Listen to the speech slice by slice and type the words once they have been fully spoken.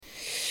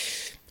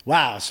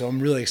Wow, so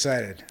I'm really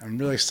excited. I'm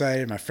really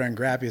excited. My friend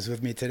Grappy is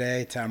with me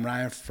today. Tom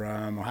Ryan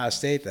from Ohio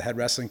State, the head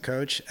wrestling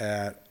coach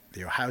at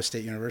the Ohio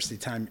State University.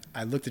 Tom,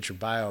 I looked at your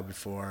bio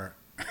before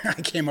I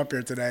came up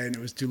here today, and it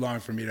was too long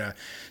for me to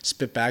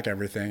spit back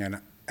everything.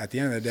 And at the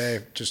end of the day,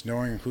 just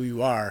knowing who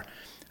you are,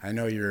 I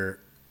know your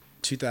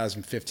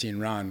 2015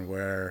 run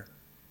where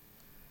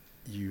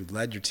you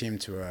led your team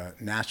to a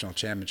national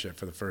championship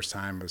for the first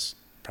time was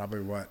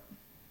probably what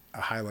a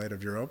highlight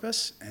of your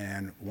opus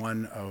and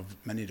one of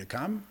many to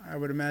come. I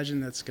would imagine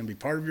that's going to be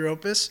part of your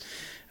opus.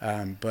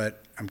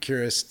 But I'm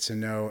curious to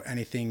know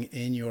anything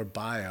in your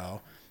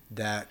bio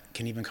that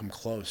can even come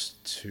close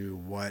to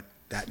what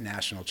that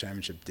national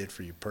championship did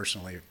for you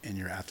personally in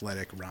your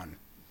athletic run.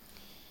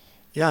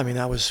 Yeah, I mean,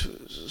 that was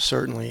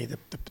certainly the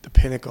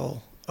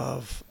pinnacle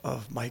of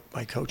my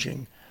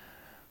coaching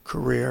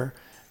career.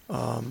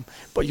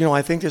 But,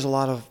 I think there's a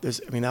lot of this.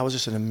 I mean, that was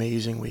just an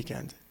amazing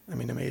weekend.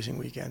 Amazing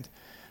weekend.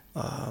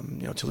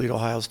 Toledo,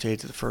 Ohio State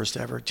to the first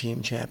ever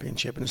team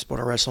championship in the sport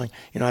of wrestling.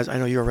 I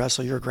know you're a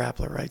wrestler, you're a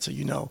grappler, right? So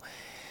you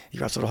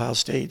wrestled at Ohio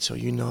State, so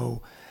you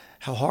know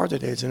how hard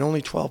it is. And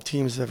only 12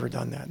 teams have ever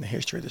done that in the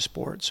history of the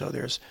sport. So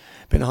there's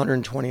been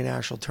 120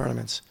 national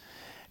tournaments,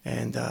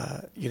 and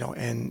 12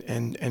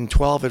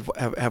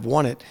 have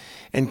won it.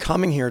 And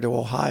coming here to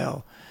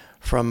Ohio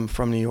from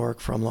New York,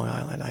 from Long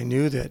Island, I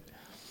knew that.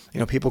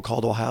 People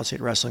called Ohio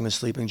State wrestling the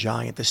sleeping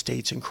giant. The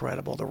state's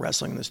incredible. The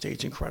wrestling in the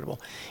state's incredible.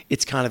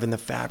 It's kind of in the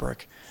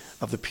fabric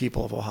of the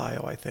people of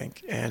Ohio, I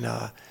think.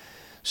 And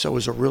so it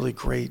was a really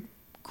great,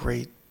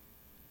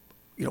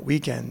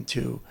 weekend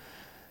to,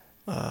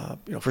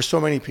 for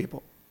so many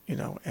people,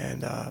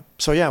 And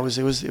so yeah, it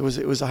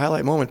was a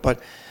highlight moment.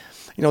 But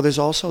there's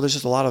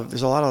just a lot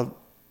of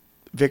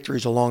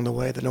victories along the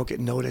way that don't get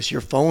noticed. Your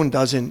phone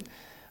doesn't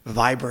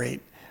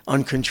vibrate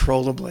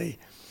uncontrollably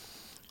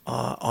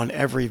on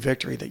every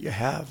victory that you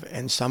have,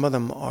 and some of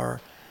them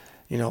are,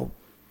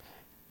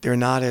 they're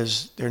not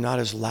as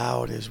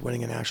loud as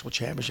winning a national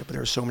championship. But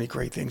there are so many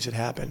great things that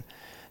happen,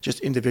 just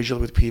individually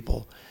with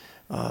people,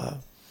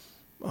 along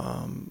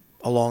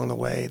the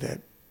way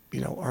that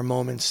are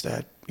moments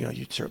that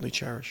you certainly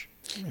cherish.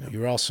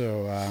 You're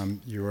also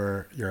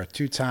you're a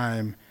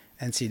two-time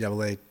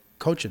NCAA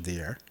Coach of the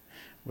Year,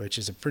 which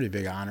is a pretty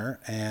big honor,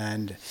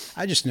 and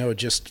I just know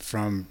just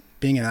from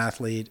being an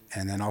athlete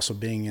and then also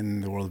being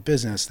in the world of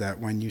business that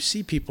when you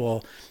see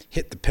people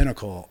hit the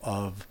pinnacle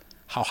of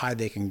how high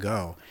they can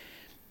go,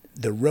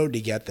 the road to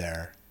get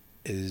there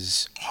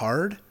is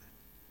hard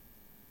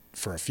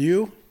for a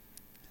few,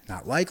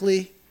 not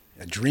likely,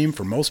 a dream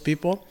for most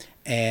people,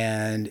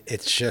 and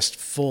it's just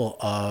full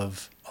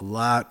of a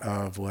lot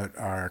of what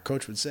our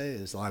coach would say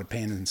is a lot of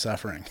pain and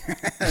suffering.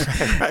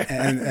 Right.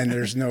 And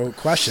there's no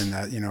question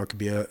that, it could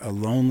be a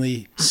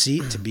lonely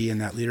seat to be in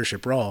that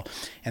leadership role.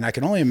 And I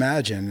can only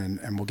imagine,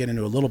 and we'll get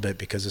into a little bit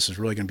because this is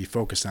really going to be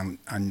focused on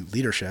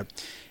leadership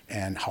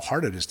and how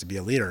hard it is to be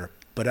a leader.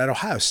 But at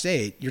Ohio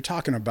State, you're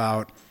talking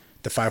about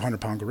the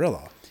 500-pound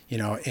gorilla.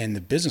 In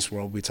the business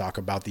world, we talk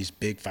about these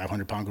big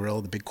 500-pound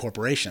gorilla, the big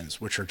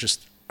corporations, which are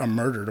just a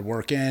murder to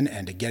work in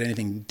and to get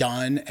anything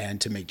done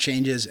and to make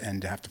changes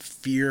and to have to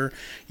fear,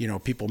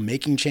 people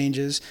making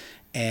changes.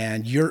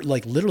 And you're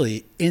like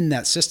literally in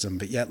that system.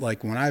 But yet,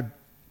 like when I've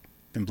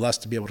been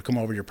blessed to be able to come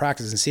over to your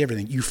practice and see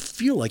everything, you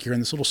feel like you're in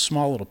this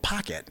small little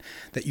pocket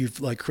that you've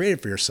like created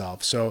for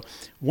yourself. So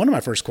one of my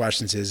first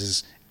questions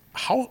is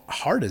how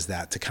hard is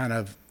that to kind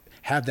of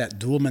have that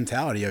dual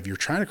mentality of you're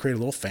trying to create a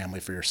little family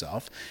for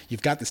yourself.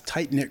 You've got this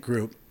tight knit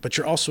group, but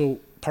you're also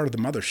part of the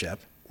mothership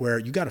where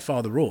you got to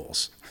follow the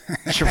rules.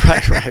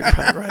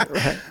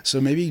 Right. So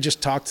maybe you just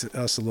talk to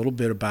us a little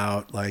bit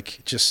about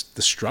like just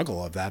the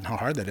struggle of that and how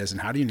hard that is and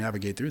how do you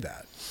navigate through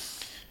that?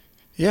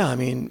 Yeah, I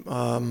mean,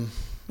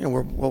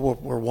 we're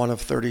one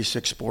of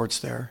 36 sports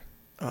there,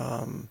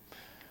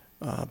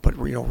 but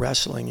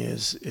wrestling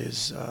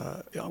is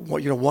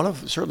one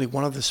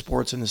of the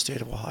sports in the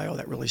state of Ohio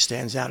that really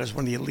stands out as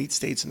one of the elite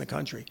states in the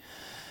country.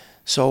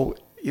 So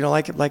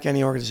like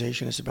any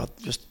organization, it's about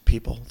just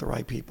people, the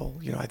right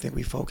people. I think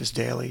we focus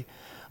daily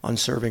on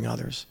serving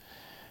others.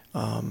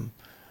 The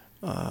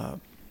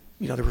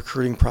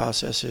recruiting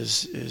process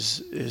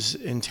is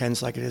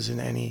intense, like it is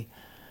in any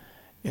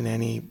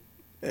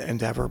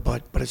endeavor.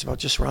 But it's about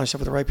just surrounding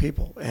yourself with the right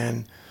people.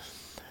 And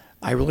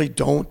I really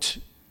don't,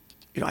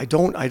 I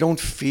don't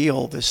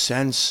feel the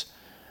sense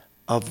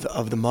of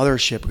the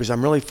mothership because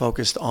I'm really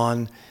focused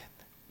on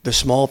the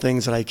small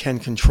things that I can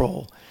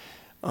control.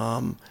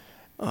 And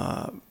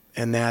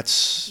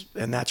that's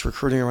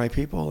recruiting the right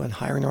people and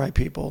hiring the right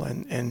people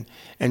and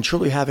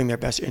truly having their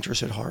best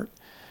interests at heart.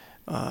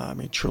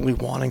 Truly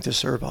wanting to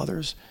serve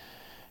others.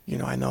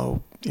 I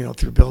know,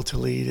 through Build to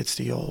Lead, it's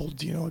the old,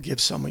 give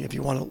someone, if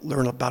you want to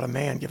learn about a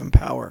man, give him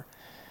power.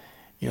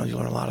 You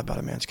learn a lot about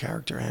a man's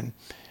character.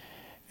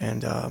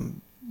 And at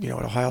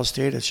Ohio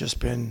State, it's just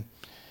been,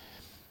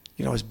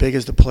 as big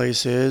as the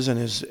place is and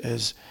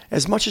as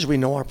much as we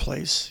know our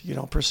place,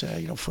 per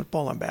se,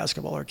 football and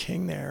basketball are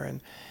king there.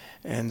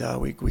 And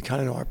we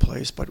kind of know our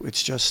place, but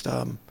it's just,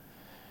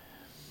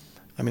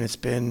 it's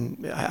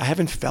been, I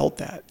haven't felt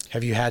that.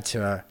 Have you had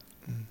to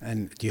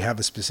And do you have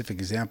a specific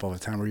example of a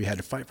time where you had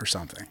to fight for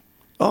something?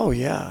 Oh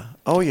yeah.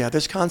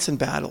 There's constant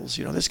battles.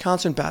 There's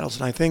constant battles,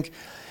 and I think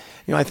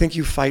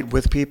you fight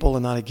with people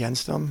and not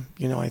against them.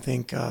 I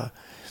think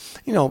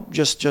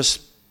just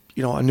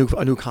a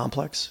new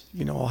complex.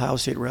 Ohio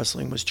State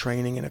wrestling was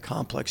training in a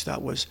complex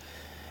that was,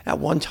 at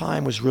one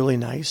time, was really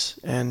nice,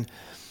 and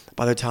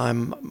by the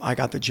time I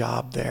got the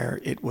job there,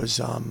 it was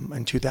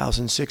in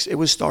 2006. It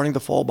was starting to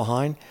fall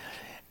behind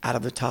out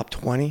of the top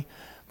 20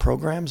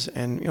 programs,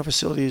 and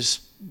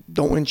facilities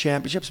don't win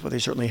championships, but they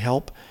certainly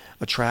help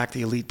attract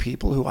the elite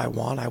people who I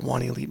want. I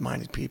want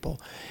elite-minded people,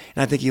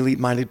 and I think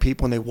elite-minded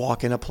people, when they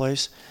walk in a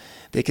place,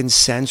 they can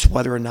sense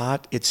whether or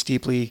not it's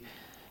deeply,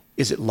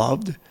 is it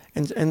loved,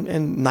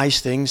 and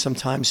nice things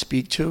sometimes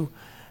speak to,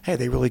 hey,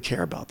 they really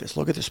care about this.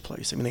 Look at this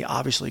place. I mean, they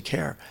obviously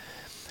care.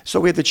 So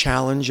we had the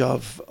challenge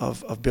of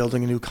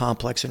building a new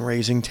complex and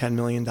raising $10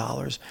 million.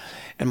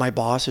 And my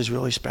boss is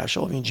really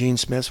special. I mean, Gene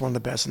Smith's one of the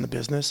best in the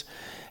business.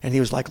 And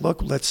he was like,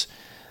 look, let's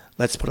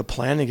put a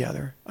plan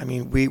together. I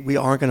mean, we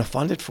aren't going to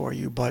fund it for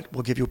you, but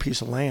we'll give you a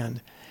piece of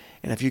land.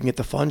 And if you can get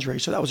the funds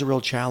raised. So that was a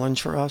real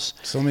challenge for us.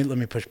 So let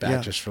me push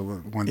back just for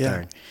one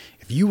thing.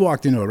 If you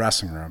walked into a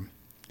wrestling room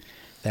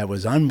that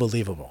was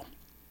unbelievable,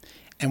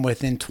 and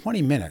within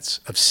 20 minutes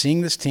of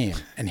seeing this team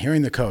and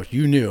hearing the coach,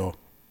 you knew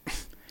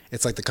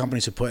it's like the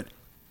companies who put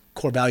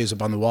core values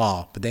up on the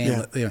wall, but they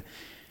ain't,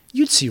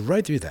 you'd see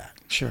right through that.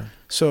 Sure.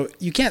 So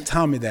you can't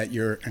tell me that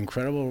your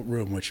incredible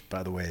room, which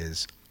by the way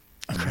is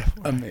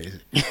amazing.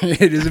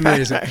 It is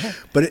amazing.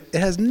 But it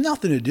has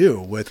nothing to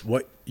do with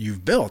what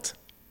you've built.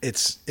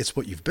 It's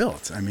what you've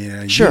built. I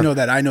mean, sure. You know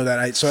that, I know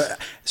that.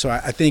 So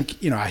I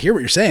think, I hear what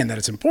you're saying, that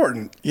it's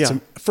important. Yeah. It's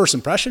a first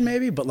impression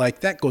maybe, but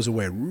like that goes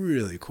away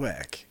really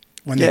quick.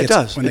 It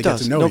does. When they get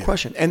to know no you.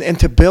 question. And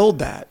to build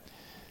that,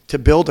 to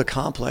build a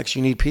complex,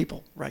 you need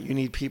people, right? You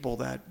need people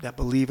that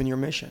believe in your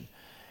mission,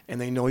 and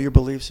they know your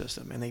belief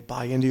system, and they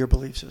buy into your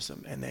belief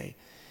system, and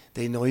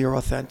they know you're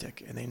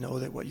authentic, and they know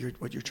that what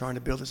you're trying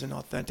to build is an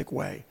authentic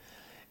way.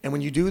 And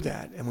when you do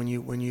that, and when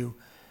you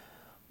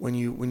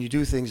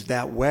do things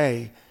that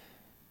way,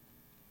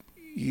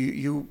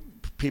 you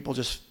people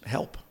just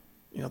help.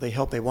 They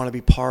help. They want to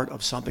be part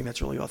of something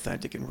that's really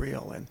authentic and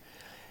real,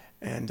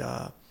 and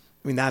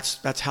I mean, that's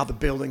how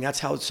that's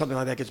how something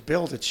like that gets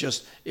built.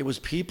 It was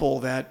people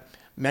that,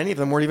 many of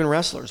them weren't even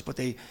wrestlers, but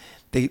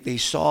they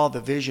saw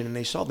the vision and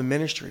they saw the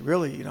ministry.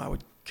 Really, I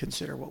would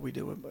consider what we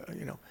do,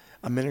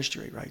 a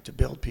ministry, right, to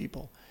build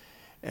people.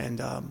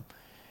 And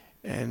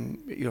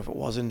if it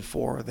wasn't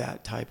for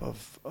that type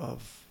of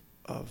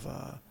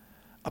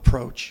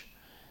approach,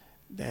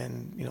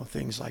 then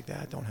things like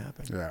that don't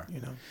happen. Yeah.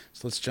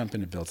 So let's jump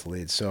into Built to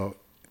Lead. So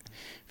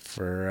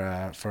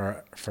for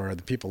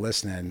the people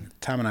listening,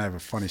 Tom and I have a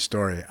funny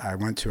story. I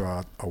went to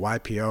a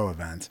YPO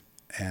event,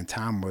 and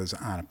Tom was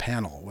on a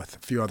panel with a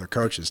few other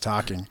coaches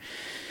talking.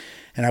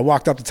 And I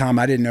walked up to Tom.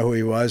 I didn't know who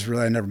he was.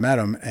 Really, I never met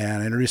him.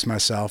 And I introduced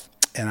myself.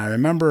 And I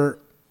remember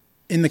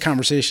in the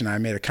conversation, I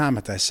made a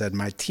comment. I said,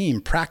 my team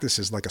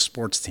practices like a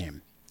sports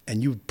team,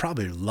 and you would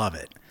probably love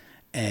it.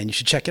 And you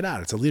should check it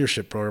out. It's a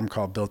leadership program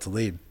called Built to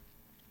Lead.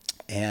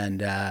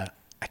 And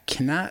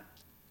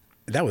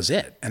that was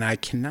it. And I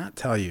cannot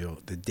tell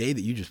you the day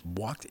that you just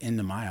walked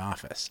into my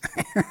office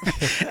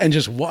and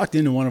just walked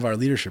into one of our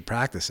leadership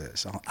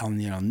practices. I'll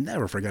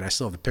never forget. I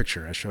still have the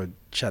picture. I showed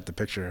Chet the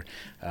picture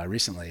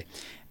recently.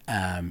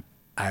 I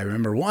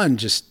remember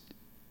just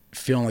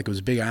feeling like it was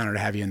a big honor to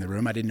have you in the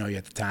room. I didn't know you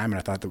at the time, and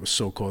I thought that was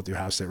so cool that the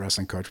Ohio State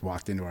wrestling coach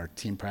walked into our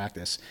team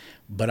practice.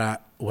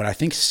 But what I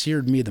think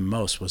seared me the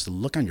most was the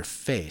look on your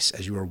face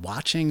as you were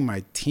watching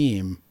my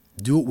team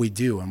do what we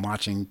do and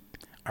watching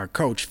our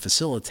coach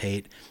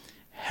facilitate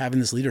having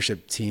this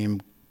leadership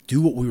team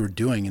do what we were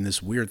doing in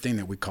this weird thing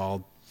that we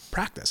called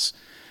practice.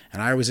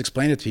 And I always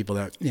explain it to people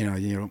that,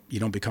 you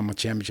don't become a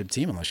championship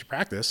team unless you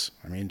practice.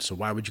 I mean, so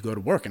why would you go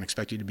to work and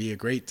expect you to be a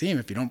great team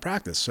if you don't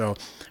practice? So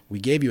we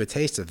gave you a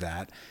taste of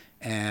that.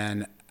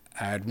 And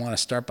I'd want to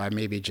start by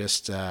maybe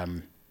just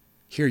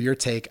hear your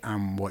take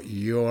on what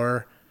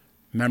your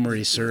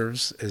memory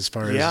serves as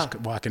far as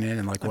walking in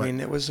and like what. I mean,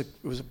 it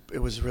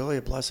was really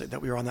a blessing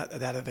that we were on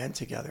that event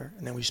together,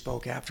 and then we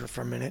spoke after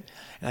for a minute.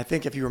 And I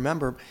think if you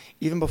remember,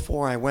 even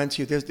before I went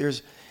to you,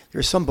 there's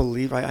some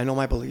belief. I know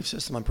my belief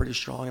system. I'm pretty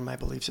strong in my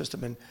belief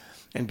system,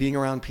 and being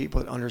around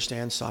people that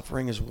understand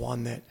suffering is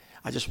one that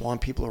I just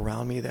want people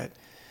around me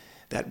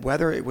that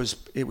whether it was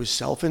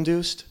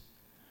self-induced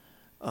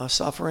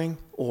suffering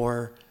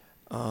or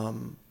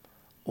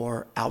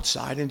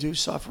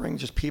outside-induced suffering,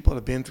 just people that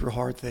have been through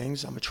hard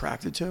things, I'm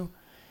attracted to.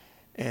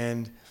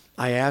 And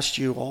I asked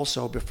you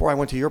also, before I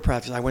went to your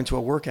practice, I went to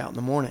a workout in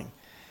the morning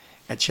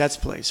at Chet's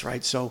place,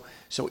 right? So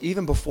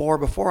even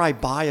before I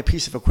buy a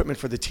piece of equipment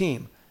for the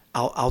team,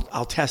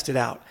 I'll test it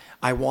out.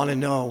 I want to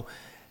know,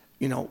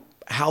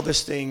 how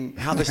this thing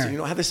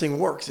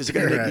works. Is it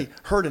going to make me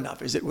hurt enough?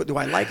 Do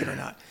I like it or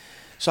not?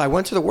 So I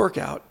went to the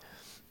workout,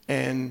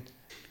 and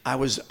I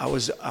was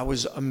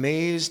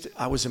amazed.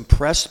 I was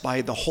impressed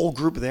by the whole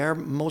group there.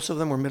 Most of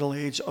them were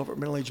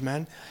middle-aged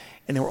men,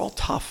 and they were all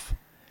tough.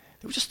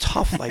 They were just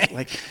tough.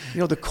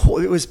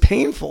 It was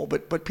painful,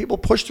 but people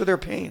pushed through their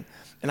pain.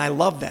 And I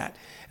love that.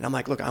 And I'm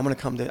like, look, I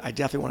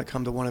definitely want to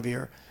come to one of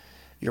your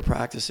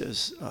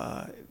practices,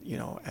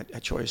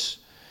 at Choice.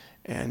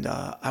 And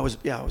I was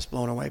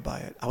blown away by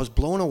it. I was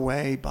blown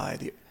away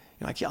by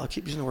I'll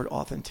keep using the word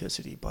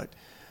authenticity, but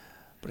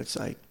it's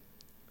like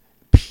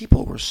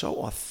people were so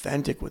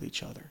authentic with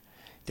each other.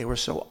 They were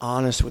so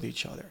honest with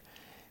each other.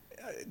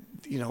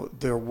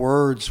 Their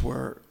words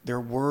were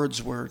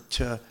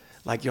to,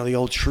 the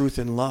old truth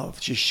and love,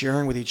 just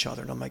sharing with each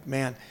other. And I'm like,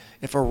 man,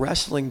 if a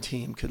wrestling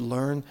team could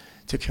learn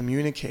to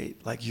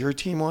communicate like your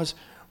team was,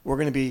 we're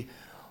going to be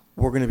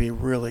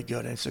really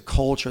good. And it's a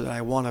culture that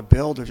I want to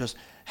build of just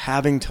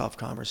having tough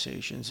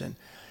conversations.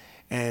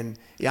 And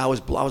I was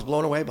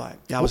blown away by it.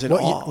 Yeah, I was in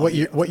awe.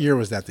 What year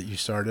was that you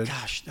started?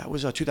 Gosh, that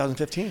was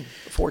 2015,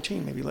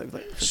 14, maybe late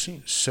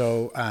 15.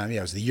 So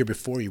it was the year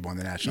before you won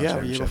the national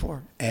championship. Yeah, the year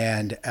before.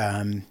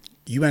 And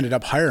you ended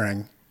up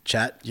hiring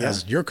Chet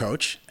as your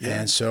coach. Yeah.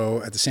 And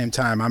so at the same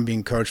time, I'm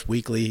being coached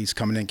weekly. He's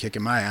coming in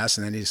kicking my ass,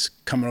 and then he's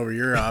coming over to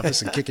your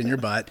office and kicking your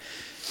butt.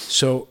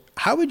 So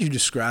how would you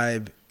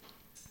describe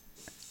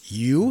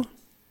you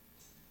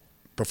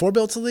before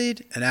Built to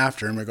Lead and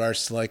after, in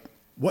regards to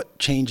what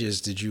changes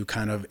did you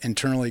kind of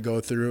internally go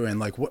through,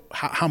 and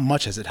how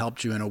much has it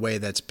helped you in a way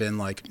that's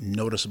been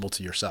noticeable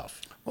to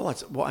yourself?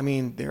 Just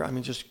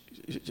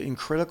in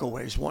critical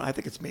ways. One, I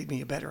think it's made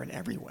me better in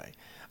every way: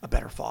 a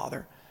better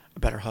father, a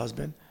better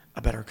husband,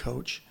 a better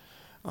coach.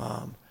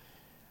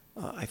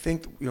 I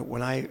think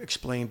when I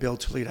explain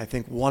Built to Lead, I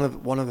think one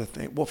of the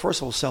things. Well, first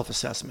of all,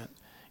 self-assessment.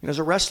 As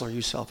a wrestler,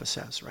 you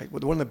self-assess, right?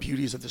 One of the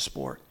beauties of the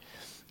sport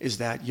is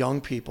that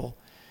young people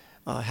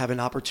have an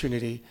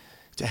opportunity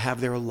to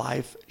have their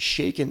life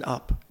shaken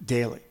up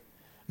daily.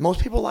 Most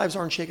people's lives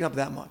aren't shaken up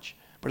that much,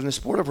 but in the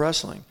sport of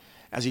wrestling,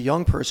 as a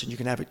young person, you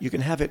can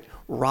have it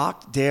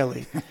rocked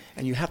daily,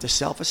 and you have to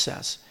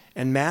self-assess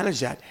and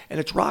manage that, and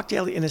it's rocked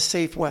daily in a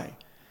safe way.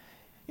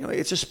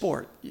 It's a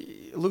sport.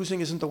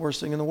 Losing isn't the worst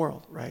thing in the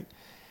world, right?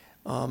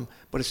 But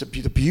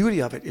the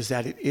beauty of it is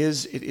that it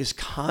is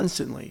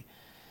constantly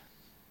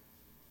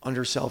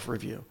under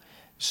self-review.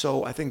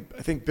 So I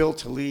think Built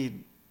to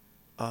Lead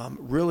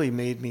really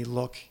made me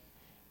look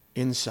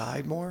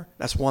inside more.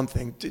 That's one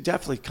thing.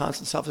 Definitely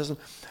constant self-assessment,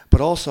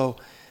 but also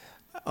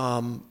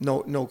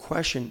no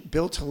question,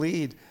 Built to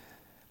Lead,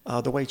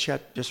 the way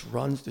Chet just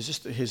runs, there's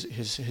just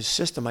his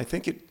system. I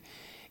think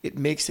it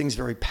makes things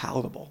very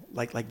palatable,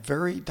 like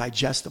very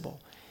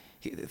digestible.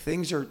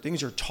 Things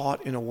are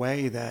taught in a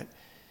way that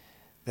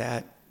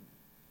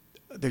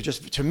they're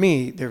just, to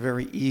me, they're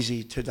very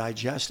easy to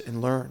digest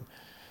and learn.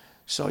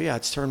 So yeah,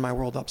 it's turned my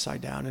world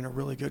upside down in a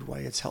really good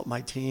way. It's helped my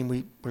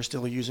team. We're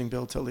still using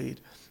Built to Lead.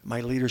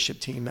 My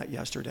leadership team met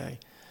yesterday.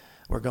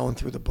 We're going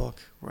through the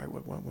book, right?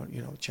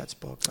 Chet's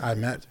book. Right? I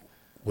met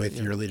with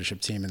your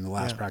leadership team in the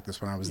last practice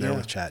when I was there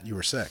with Chet. You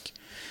were sick,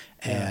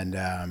 and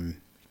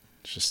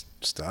it's just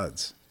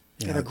studs.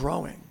 They're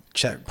growing.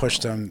 Chet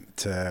pushed them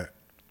to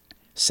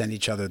send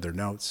each other their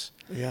notes.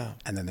 Yeah,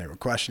 and then they were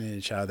questioning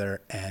each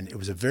other, and it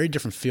was a very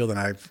different feel than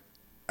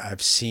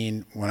I've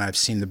seen when I've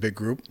seen the big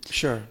group.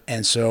 Sure.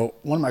 And so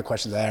one of my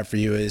questions I have for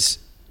you is,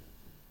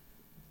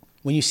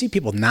 when you see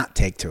people not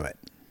take to it,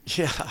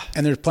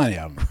 and there's plenty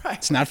of them, right.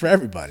 It's not for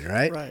everybody,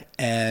 right? Right.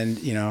 And,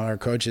 our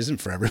coach isn't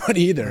for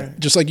everybody either. Right.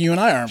 Just like you and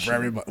I aren't for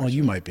everybody. Well,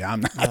 you might be.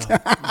 I'm not.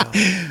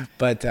 No.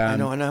 But I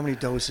know how many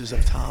doses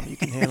of Tom you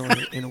can handle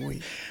in a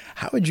week.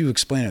 How would you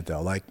explain it,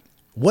 though?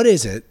 What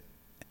is it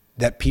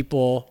that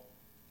people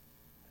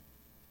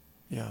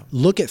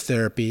look at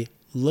therapy,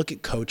 look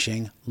at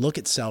coaching, look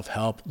at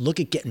self-help, look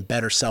at getting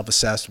better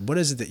self-assessed? What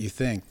is it that you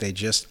think they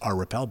just are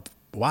repelled?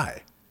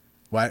 Why?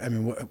 I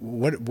mean,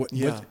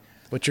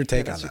 what's your take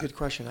on that? That's a good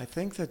question. I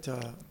think that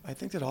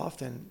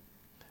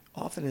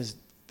often is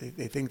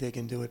they think they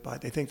can do it,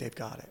 but they think they've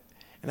got it,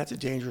 and that's a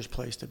dangerous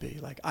place to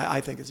be. I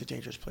think it's a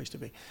dangerous place to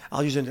be.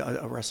 I'll use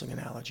a wrestling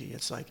analogy.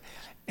 It's like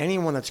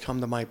anyone that's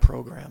come to my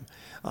program,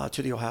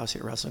 to the Ohio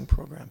State wrestling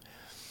program,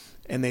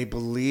 and they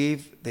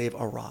believe they've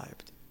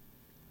arrived,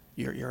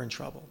 you're in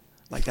trouble.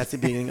 That's the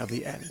beginning of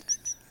the end.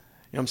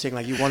 You know what I'm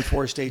saying? You won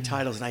 4 state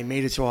titles, and I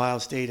made it to Ohio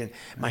State, and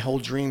my whole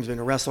dream's been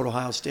to wrestle at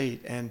Ohio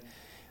State. And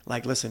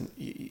listen,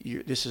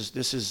 this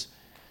is,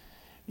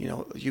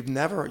 you've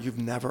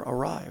never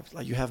arrived.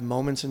 You have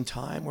moments in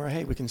time where,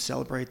 hey, we can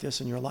celebrate this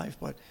in your life,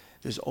 but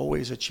there's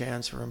always a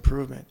chance for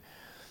improvement.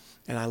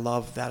 And I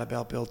love that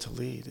about Built to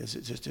Lead.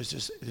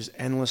 There's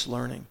endless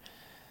learning.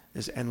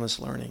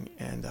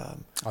 And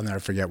I'll never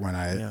forget when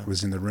I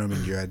was in the room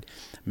and you had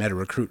met a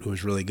recruit who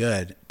was really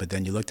good, but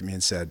then you looked at me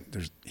and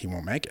said, he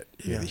won't make it.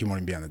 He won't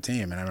even be on the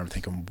team. And I remember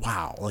thinking,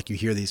 wow, you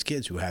hear these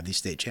kids who have these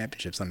state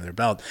championships under their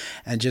belt,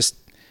 and just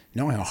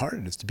knowing how hard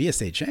it is to be a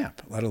state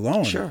champ, let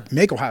alone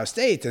make Ohio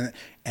State.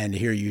 And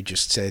hear you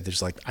just say,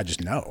 I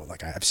just know,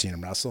 I've seen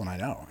him wrestle and I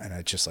know. And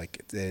it's just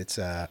it's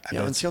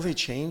until he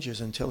changes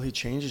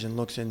and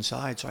looks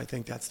inside. So I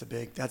think that's the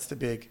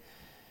big,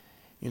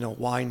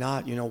 why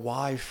not?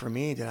 Why for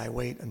me did I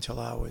wait until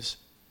I was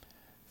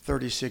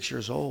 36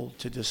 years old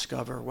to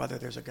discover whether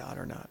there's a God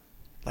or not?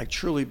 Like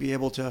truly be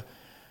able to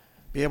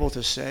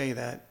say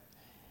that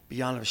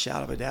beyond a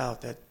shadow of a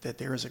doubt that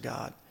there is a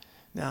God.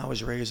 Now I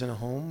was raised in a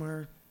home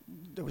where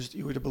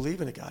you would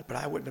believe in a God, but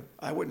I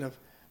wouldn't have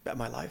bet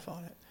my life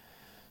on it.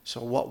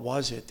 So what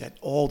was it that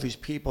all these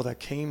people that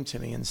came to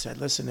me and said,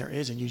 listen, there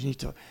is, and you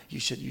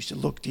should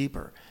look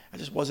deeper. I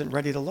just wasn't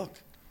ready to look.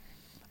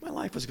 My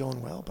life was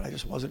going well, but I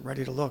just wasn't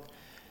ready to look.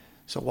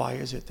 So why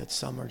is it that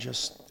some it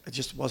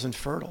just wasn't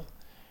fertile?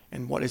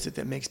 And what is it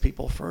that makes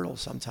people fertile?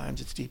 Sometimes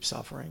it's deep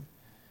suffering,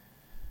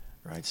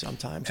 right?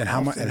 Sometimes. And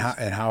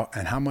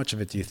how much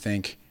of it do you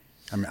think?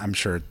 I'm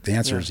sure the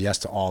answer is yes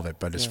to all of it,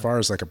 but as far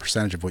as like a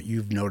percentage of what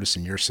you've noticed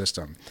in your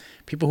system,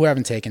 people who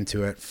haven't taken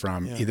to it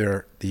from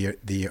either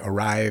the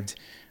arrived,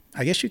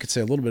 I guess you could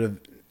say a little bit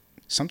of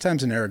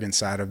sometimes an arrogant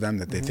side of them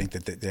that they think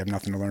that they have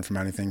nothing to learn from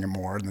anything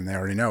more than they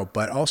already know,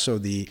 but also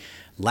the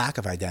lack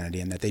of identity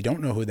and that they don't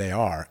know who they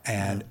are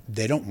and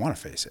they don't want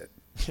to face it.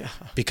 Yeah.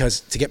 Because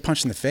to get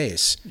punched in the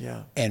face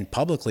and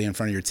publicly in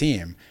front of your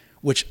team,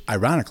 which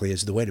ironically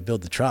is the way to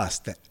build the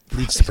trust that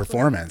leads to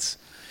performance.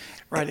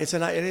 Right. It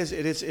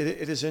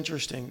is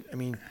interesting. I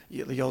mean,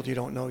 you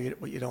don't know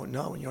what you don't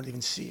know, and you don't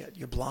even see it.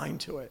 You're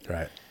blind to it.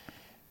 Right.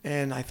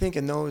 And I think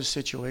in those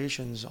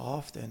situations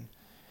often,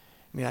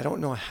 I mean, I don't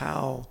know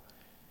how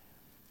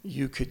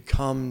you could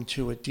come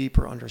to a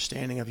deeper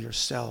understanding of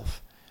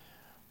yourself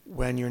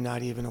when you're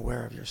not even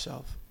aware of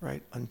yourself,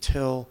 right?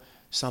 Until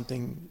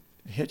something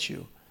hits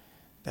you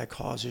that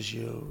causes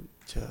you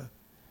to,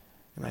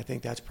 and I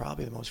think that's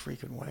probably the most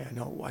frequent way. I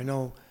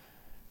know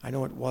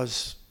it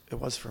was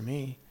for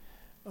me.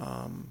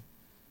 I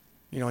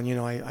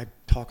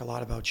talk a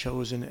lot about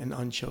chosen and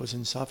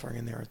unchosen suffering,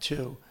 and there are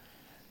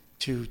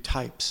two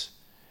types,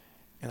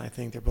 and I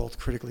think they're both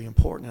critically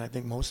important. And I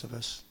think most of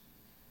us,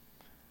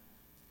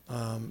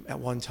 at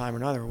one time or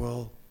another,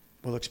 will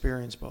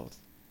experience both.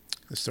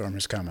 The storm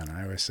is coming.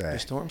 I always say the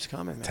storm's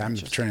coming. Man. Time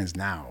to train is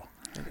now.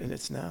 And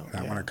it's now.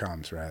 Not when it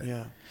comes, right?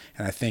 Yeah.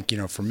 And I think,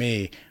 for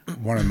me,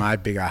 one of my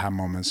big aha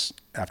moments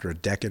after a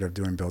decade of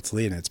doing Built to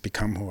Lead, and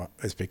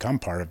it's become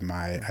part of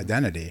my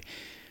identity.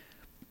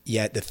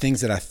 Yet the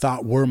things that I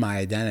thought were my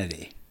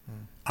identity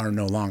are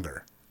no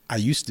longer. I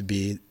used to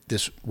be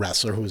this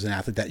wrestler who was an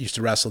athlete that used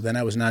to wrestle. Then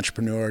I was an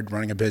entrepreneur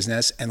running a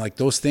business. And like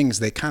those things,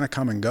 they kind of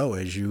come and go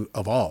as you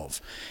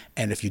evolve.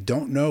 And if you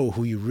don't know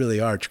who you really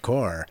are at your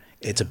core,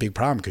 it's a big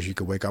problem because you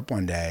could wake up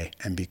one day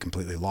and be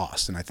completely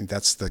lost. And I think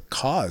that's the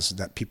cause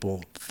that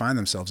people find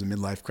themselves in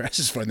midlife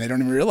crisis for, and they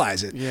don't even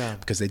realize it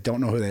because they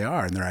don't know who they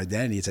are, and their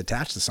identity is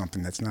attached to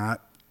something that's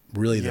not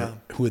really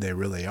who they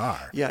really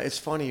are. Yeah, it's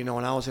funny,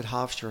 when I was at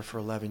Hofstra for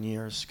 11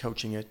 years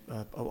coaching at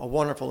a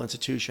wonderful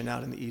institution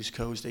out in the East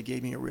Coast, they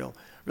gave me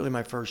really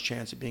my first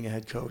chance at being a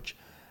head coach.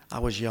 I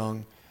was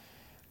young,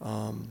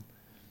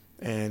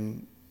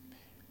 and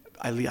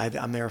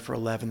I'm there for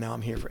 11, now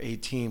I'm here for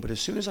 18, but as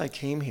soon as I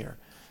came here,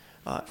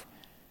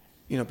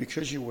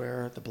 because you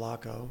wear the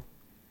Block O,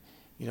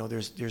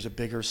 there's a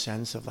bigger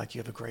sense of like you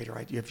have a greater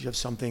idea, you have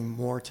something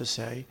more to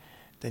say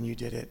than you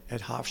did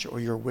at Hofstra, or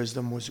your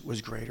wisdom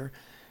was greater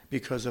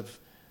because of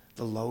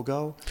the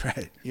logo,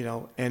 right?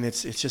 And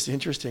it's just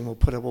interesting. We'll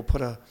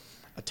put a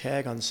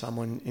tag on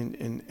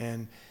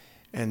someone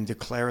and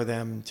declare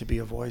them to be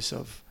a voice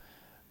of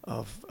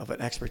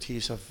an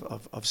expertise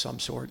of some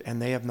sort,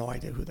 and they have no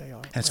idea who they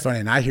are. That's funny,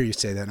 and I hear you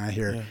say that, and I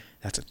hear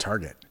that's a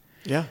target.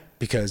 Yeah.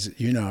 Because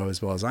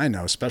as well as I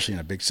know, especially in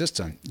a big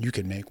system, you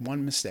can make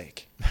one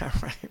mistake,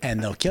 right,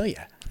 and they'll kill you.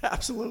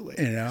 Absolutely.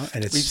 And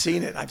we've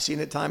seen it. I've seen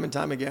it time and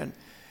time again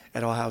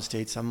at Ohio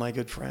State. Some of my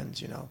good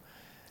friends,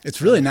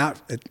 It's really not,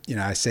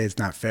 I say it's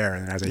not fair.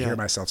 And as I hear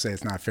myself say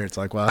it's not fair, it's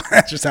like, well,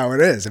 that's just how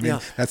it is. I mean,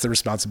 that's the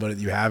responsibility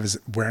that you have is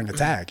wearing a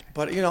tag.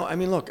 But,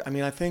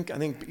 I think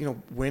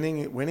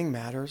winning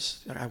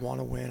matters. I want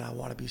to win. I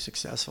want to be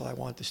successful. I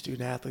want the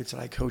student athletes that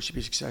I coach to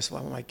be successful.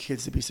 I want my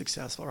kids to be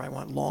successful. Or I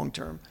want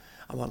long-term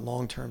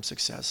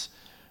success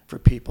for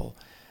people.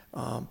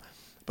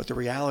 But the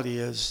reality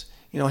is,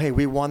 hey,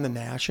 we won the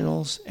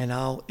Nationals, and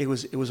it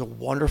was a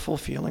wonderful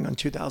feeling in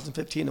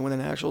 2015 to win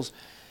the Nationals.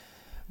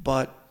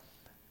 But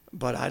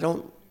I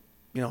don't,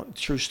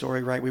 true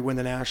story, right? We win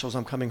the Nationals.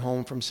 I'm coming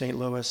home from St.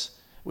 Louis.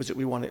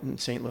 We won it in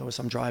St. Louis.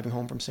 I'm driving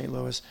home from St.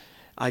 Louis.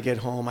 I get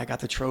home. I got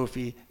the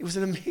trophy. It was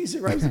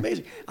amazing, right? It was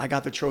amazing. I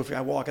got the trophy.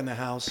 I walk in the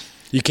house.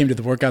 You came to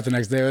the workout the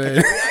next day with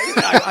it?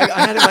 I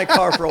had it in my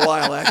car for a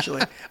while,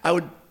 actually. I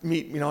would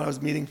meet, I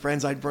was meeting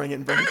friends. I'd bring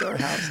it to our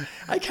house.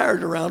 I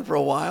carried it around for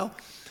a while.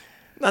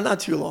 Not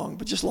too long,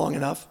 but just long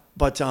enough.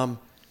 But,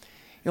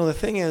 the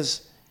thing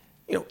is,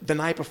 the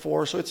night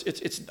before, so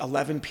it's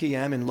 11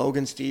 p.m. and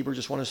Logan Stieber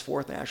just won his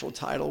 4th national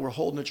title. We're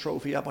holding the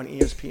trophy up on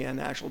ESPN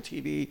national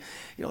TV,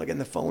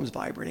 and the phone's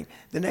vibrating.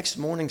 The next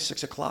morning,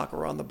 6 o'clock,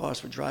 we're on the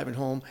bus, we're driving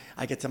home.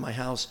 I get to my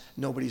house,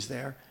 nobody's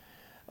there.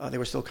 They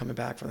were still coming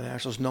back from the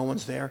Nationals. No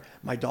one's there.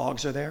 My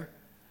dogs are there,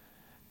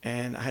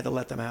 and I had to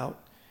let them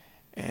out.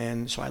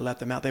 And so I let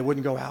them out. They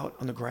wouldn't go out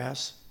on the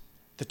grass.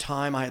 The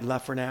time I had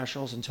left for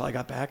Nationals until I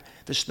got back,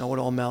 the snow had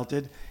all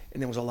melted,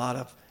 and there was a lot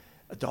of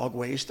dog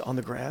waste on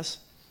the grass.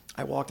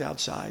 I walked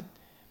outside,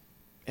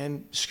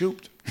 and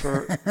scooped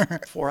for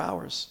 4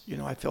 hours. You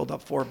know, I filled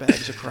up 4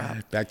 bags of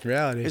crap. Back to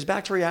reality. It's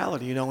back to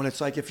reality, you know, and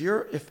it's like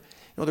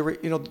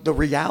the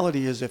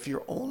reality is if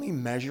you're only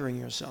measuring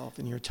yourself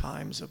in your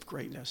times of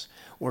greatness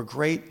or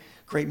great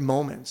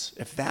moments,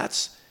 if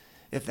that's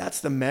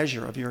the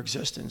measure of your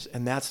existence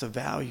and that's the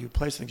value you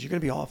place things, you're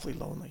going to be awfully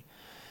lonely.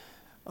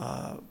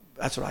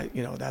 That's what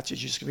you're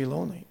just going to be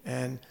lonely.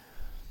 And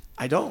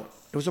I don't.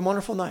 It was a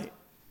wonderful night.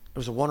 It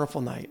was a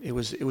wonderful night. It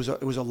was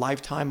a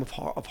lifetime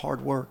of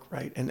hard work,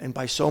 right? And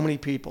by so many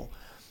people.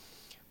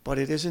 But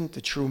it isn't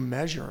the true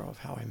measure of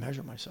how I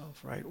measure myself,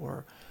 right?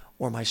 Or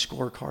my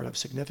scorecard of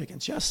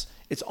significance. Yes,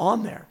 it's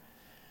on there.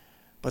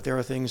 But there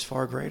are things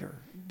far greater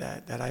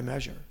that I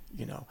measure,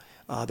 you know.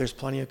 There's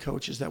plenty of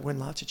coaches that win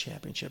lots of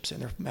championships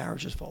and their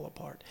marriages fall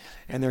apart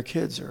and their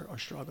kids are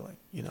struggling,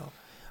 you know.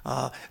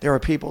 There are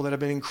people that have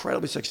been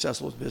incredibly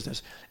successful with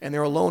business and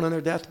they're alone on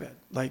their deathbed.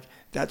 Like,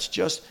 that's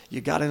just, you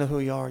got to know who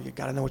you are. You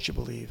got to know what you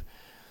believe.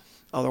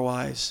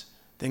 Otherwise,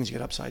 things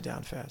get upside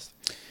down fast.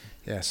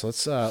 Yeah, so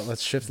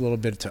let's shift a little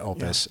bit to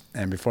Opus.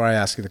 Yeah. And before I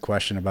ask you the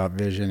question about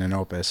vision and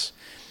Opus,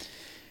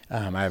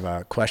 I have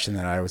a question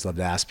that I always love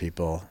to ask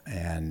people,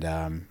 and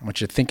I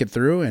want you to think it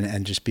through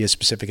and just be as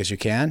specific as you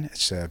can.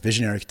 It's a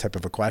visionary type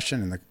of a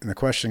question, and the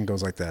question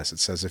goes like this. It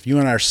says, if you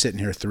and I are sitting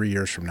here 3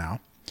 years from now,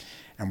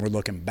 and we're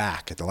looking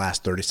back at the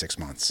last 36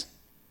 months,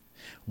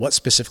 what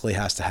specifically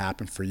has to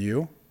happen for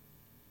you?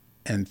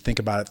 And think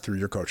about it through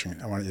your coaching.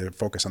 I want you to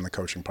focus on the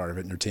coaching part of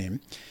it in your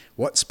team.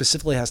 What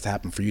specifically has to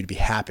happen for you to be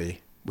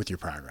happy with your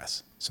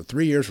progress? So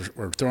 3 years,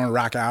 we're throwing a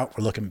rock out.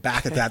 We're looking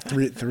back at that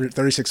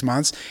 36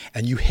 months,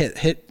 and you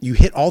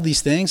hit all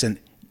these things, and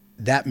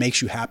that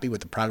makes you happy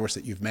with the progress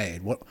that you've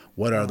made.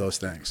 What are those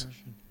things?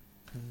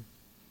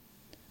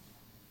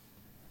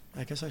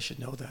 I guess I should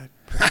know that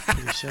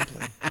pretty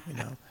simply, you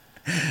know.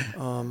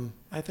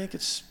 I think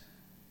it's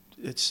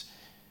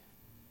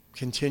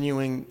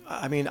continuing.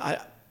 I mean,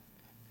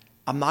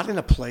 I'm not in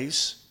a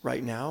place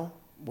right now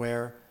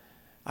where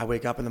I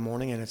wake up in the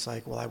morning and it's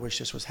like, well, I wish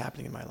this was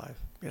happening in my life.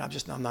 You know,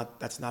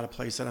 that's not a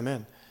place that I'm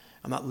in.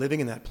 I'm not living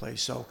in that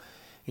place. So,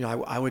 you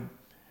know, I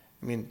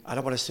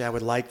don't want to say I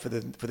would like for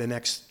the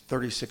next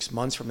 36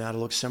 months from now to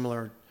look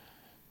similar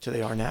to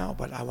they are now,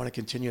 but I want to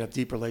continue to have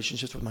deep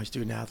relationships with my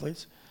student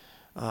athletes.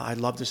 I'd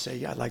love to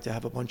say, I'd like to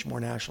have a bunch more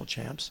national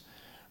champs.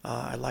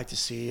 I'd like to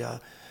see,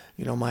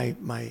 you know,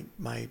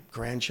 my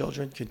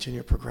grandchildren continue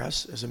to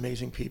progress as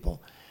amazing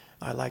people.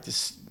 I'd like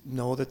to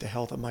know that the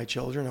health of my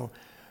children,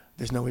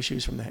 there's no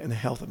issues in the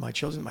health of my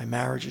children. My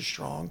marriage is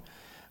strong.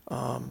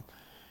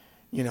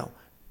 You know,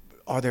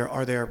 are there,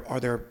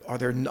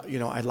 you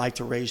know, I'd like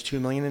to raise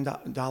 $2 million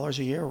a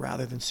year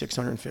rather than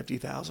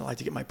 $650,000. I'd like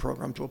to get my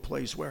program to a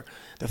place where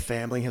the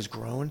family has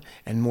grown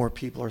and more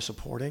people are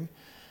supporting.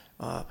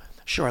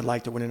 Sure, I'd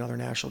like to win another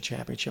national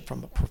championship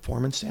from a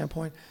performance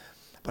standpoint,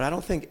 but I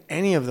don't think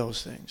any of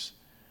those things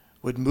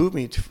would move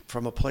me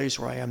from a place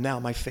where I am now.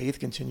 My faith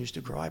continues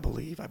to grow. I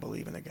believe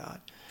in a God.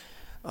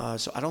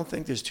 So I don't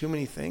think there's too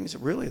many things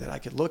really that I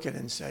could look at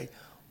and say,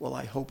 well,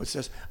 I hope it's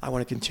this. I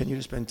want to continue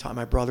to spend time.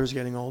 My brother's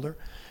getting older.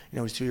 You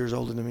know, he's 2 years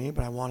older than me,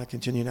 but I want to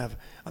continue to have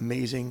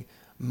amazing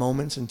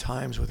moments and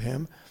times with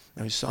him.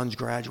 And his son's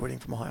graduating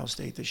from Ohio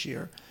State this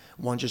year.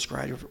 One just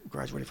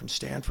graduated from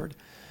Stanford.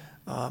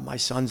 My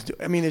son's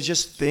there's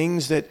just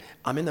things that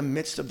I'm in the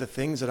midst of the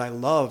things that I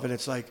love. And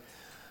it's like,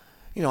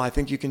 you know, I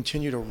think you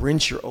continue to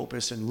rinse your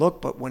Opus and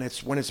look, but when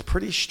it's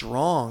pretty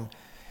strong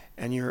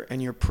and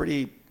you're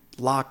pretty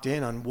locked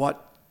in on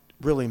what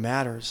really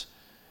matters,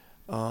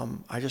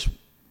 I just,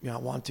 you know, I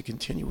want to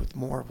continue with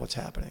more of what's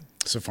happening.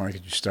 So funny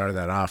because you started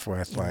that off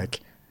with like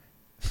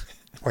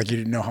you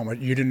didn't know how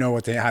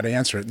to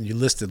answer it, and you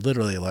listed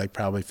literally like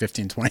probably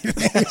 15, 20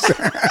 things.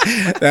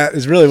 That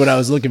is really what I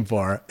was looking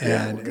for,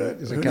 and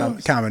it's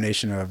a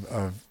combination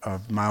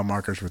of mile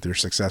markers with your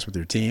success with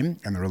your team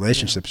and the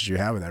relationships you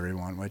have with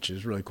everyone, which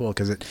is really cool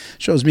because it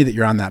shows me that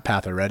you're on that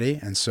path already,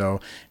 and so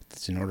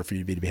in order for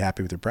you to be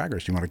happy with your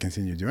progress, you want to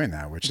continue doing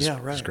that, which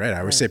is great. I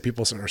always say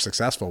people are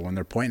successful when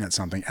they're pointing at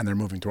something and they're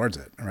moving towards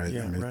it, right?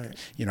 Yeah, right.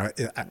 You know,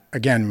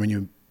 again, when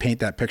you paint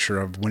that picture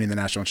of winning the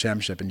national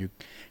championship and you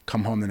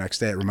come home the next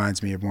day, it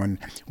reminds me of when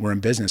we're in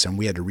business and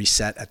we had to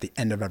reset at the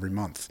end of every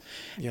month.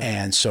 Yeah.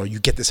 And so you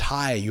get this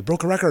high, you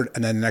broke a record,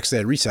 and then the next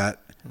day reset.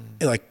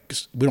 Like,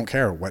 we don't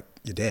care what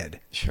you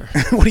did. Sure.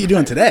 What are you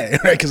doing today?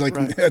 Right? Because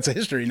that's a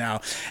history now,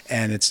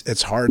 and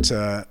it's hard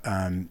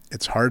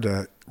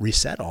to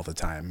reset all the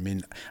time. I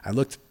mean, I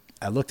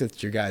looked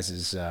at your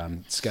guys'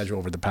 schedule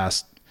over the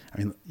past. I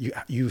mean,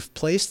 you've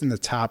placed in the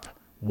top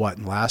in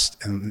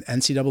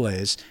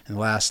NCAA's in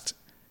the last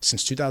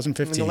since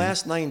 2015. In the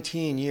last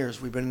 19 years,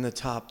 we've been in the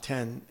top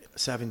 10,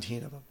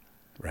 17 of them.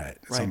 Right.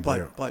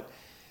 But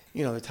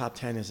you know, the top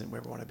 10 isn't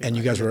where we want to be. And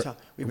you guys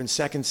we've been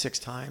second 6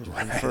 times. We've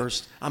been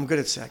first. I'm good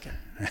at second.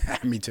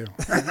 Me too.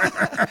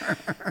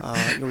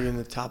 We're in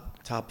the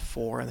top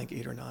 4, I think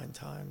 8 or 9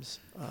 times.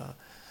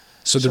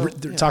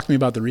 Talk to me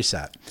about the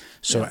reset.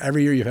 So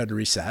every year you've had to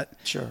reset.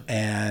 Sure.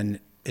 And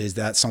is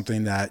that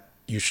something that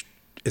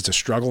it's a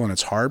struggle and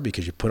it's hard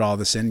because you put all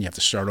this in, and you have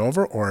to start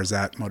over, or does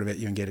that motivate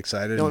you and get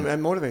excited? No, it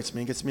motivates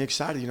me. It gets me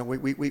excited.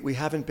 We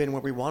haven't been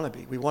where we want to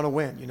be. We want to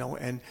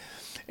win,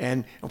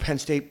 and Penn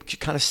State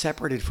kind of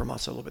separated from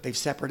us a little bit. They've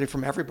separated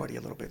from everybody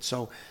a little bit.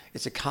 So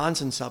it's a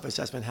constant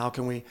self-assessment. How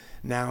can we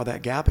narrow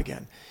that gap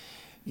again?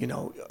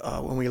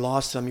 When we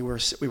lost them, we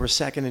were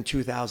second in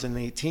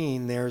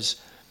 2018.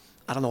 There's,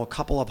 I don't know, a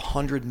couple of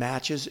hundred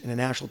matches in a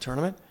national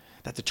tournament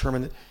that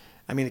determined.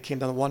 It came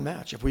down to one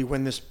match. If we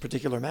win this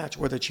particular match,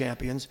 we're the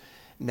champions.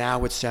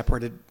 Now it's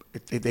separated.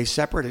 They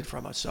separated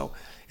from us. So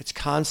it's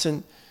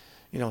constant,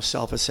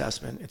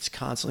 self-assessment. It's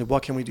constantly,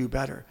 what can we do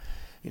better?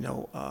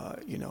 Why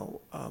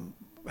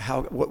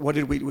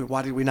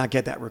did we not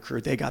get that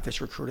recruit? They got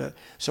this recruit.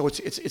 So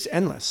it's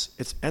endless.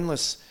 It's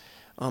endless.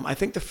 I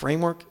think the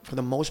framework, for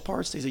the most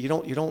part, is that you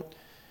don't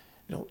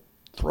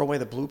throw away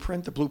the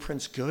blueprint. The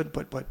blueprint's good,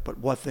 but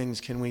what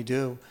things can we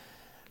do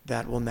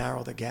that will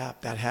narrow the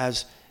gap?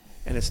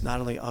 And it's not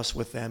only us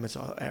with them, it's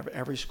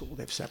every school.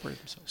 They've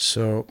separated themselves.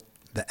 So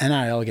the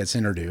NIL gets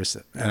introduced.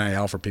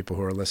 NIL, for people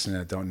who are listening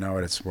that don't know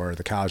it, it's where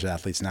the college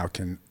athletes now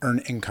can earn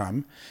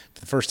income for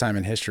the first time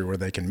in history, where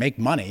they can make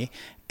money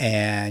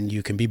and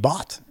you can be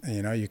bought.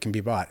 You can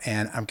be bought.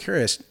 And I'm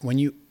curious, when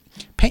you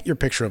paint your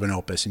picture of an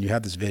opus and you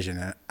have this vision,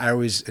 and I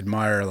always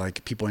admire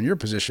people in your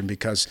position,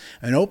 because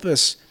an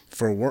opus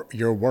for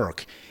your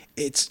work,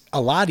 it's a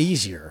lot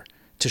easier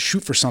to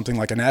shoot for something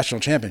like a national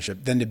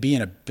championship than to be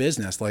in a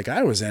business like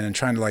I was in and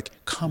trying to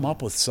come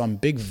up with some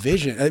big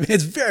vision.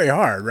 It's very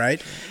hard,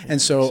 right? And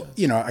so,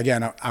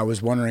 again, I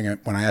was wondering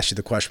when I asked you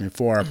the question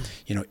before,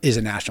 is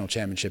a national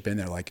championship in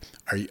there?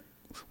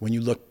 When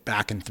you look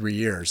back in 3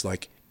 years,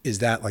 is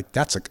that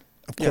that's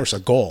of course a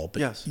goal,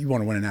 but you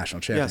want to win a national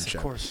championship. Yes,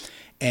 of course.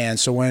 And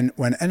so when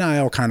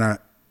NIL kind of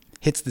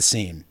hits the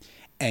scene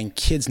and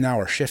kids now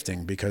are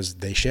shifting because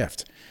they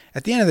shift.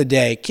 At the end of the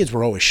day, kids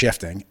were always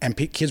shifting, and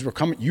kids were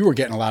coming. You were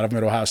getting a lot of them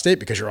at Ohio State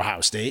because you're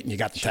Ohio State and you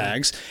got the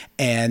tags.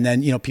 And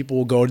then, people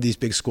will go to these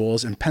big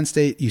schools, and Penn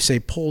State, you say,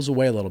 pulls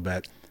away a little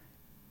bit.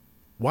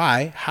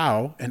 Why?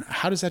 How? And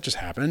how does that just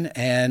happen?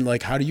 And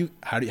how do you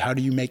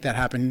make that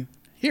happen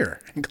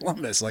here in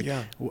Columbus?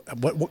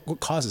 What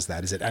causes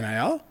that? Is it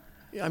NIL?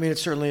 It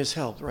certainly has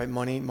helped, right?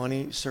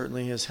 Money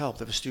certainly has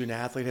helped. If a student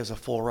athlete has a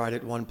full ride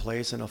at one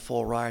place and a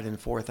full ride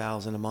and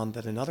 $4,000 a month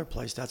at another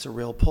place, that's a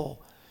real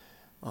pull.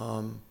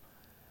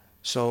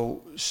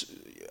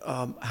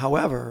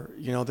 However,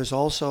 there's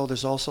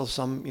also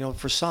some,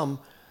 for some,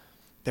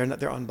 they're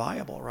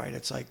unbuyable, right?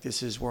 It's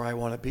this is where I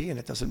want to be, and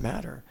it doesn't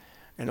matter.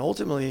 And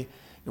ultimately,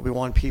 we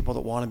want people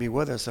that want to be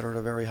with us, that are at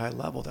a very high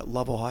level, that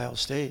love Ohio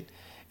State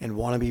and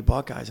want to be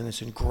Buckeyes, and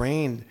it's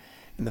ingrained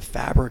in the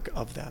fabric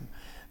of them.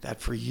 That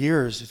for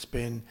years it's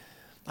been,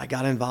 I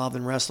got involved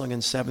in wrestling in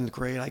 7th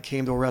grade. I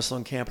came to a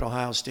wrestling camp at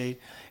Ohio State,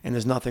 and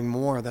there's nothing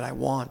more that I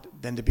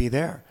want than to be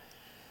there.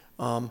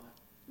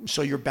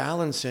 So you're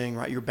balancing,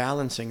 right? You're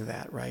balancing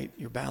that, right?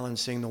 You're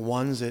balancing the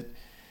ones that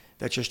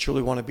just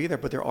truly want to be there.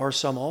 But there are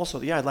some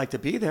also, I'd like to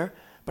be there,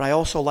 but I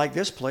also like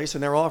this place,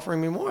 and they're offering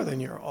me more than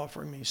you're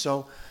offering me.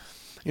 So,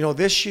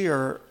 this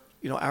year,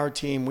 our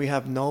team, we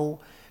have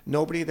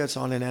nobody that's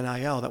on an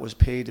NIL that was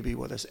paid to be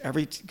with us.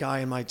 Every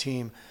guy in my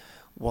team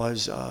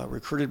was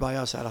recruited by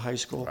us out of high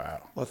school.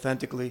 Wow.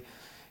 Authentically.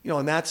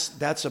 And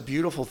that's a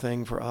beautiful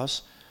thing for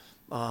us.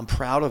 I'm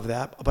proud of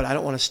that, but I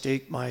don't want to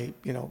stake my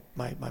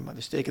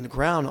stake in the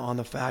ground on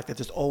the fact that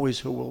there's always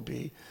who will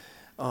be.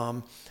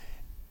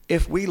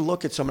 If we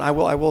look at someone, I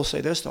will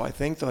say this though. I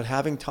think that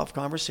having tough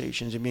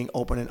conversations and being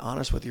open and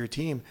honest with your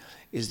team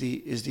is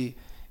the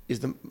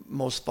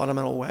most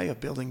fundamental way of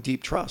building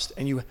deep trust.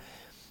 And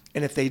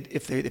if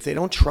they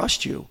don't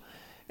trust you,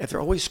 if they're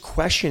always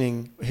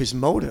questioning his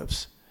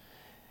motives,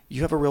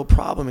 you have a real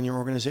problem in your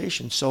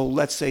organization. So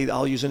let's say,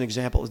 I'll use an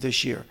example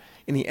this year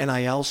in the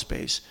NIL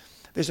space.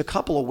 There's a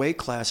couple of weight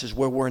classes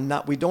where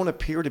we don't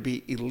appear to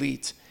be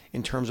elite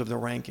in terms of the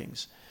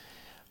rankings.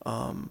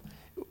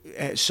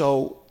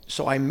 So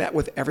I met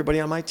with everybody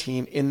on my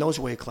team in those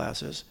weight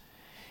classes,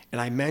 and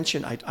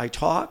I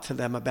talked to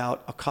them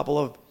about a couple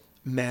of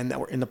men that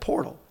were in the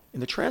portal,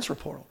 in the transfer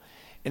portal.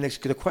 And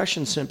the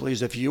question simply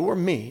is, if you were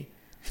me,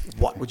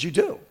 what would you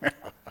do?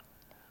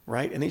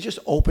 Right? And they just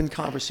open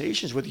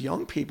conversations with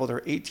young people that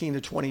are 18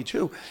 to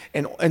 22.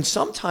 And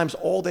sometimes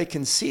all they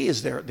can see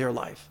is their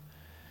life.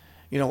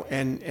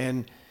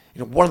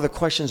 One of the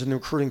questions in the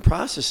recruiting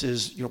process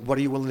is, what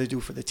are you willing to do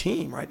for the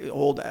team, right? The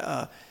All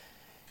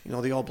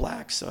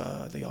Blacks,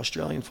 the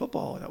Australian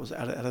football, that was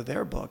out of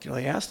their book.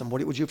 They asked them,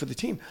 what would you do for the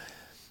team?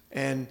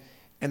 And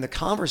the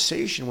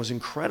conversation was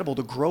incredible,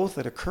 the growth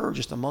that occurred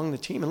just among the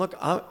team. And look,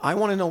 I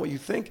want to know what you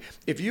think.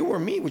 If you were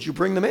me, would you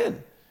bring them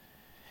in?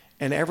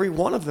 And every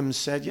one of them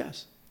said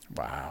yes.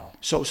 Wow.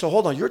 So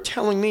hold on. You're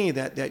telling me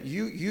that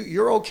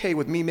you're okay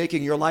with me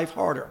making your life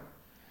harder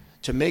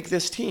to make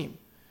this team,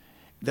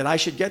 that I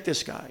should get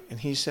this guy? And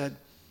he said,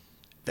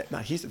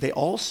 they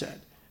all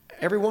said,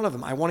 every one of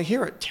them, I want to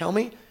hear it. Tell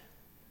me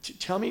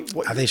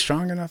what. Are they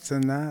strong enough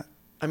than that?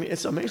 I mean,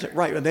 it's amazing,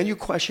 right? And then you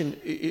question: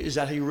 is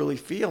that how you really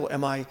feel?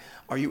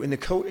 Are you in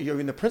the you're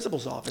in the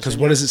principal's office? Because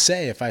what does it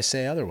say if I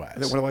say otherwise?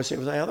 What do I say?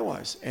 Was I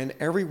otherwise? And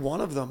every one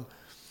of them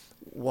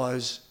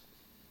was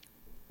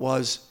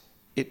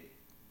it.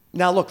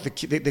 Now look,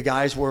 the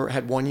guys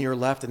had 1 year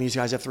left, and these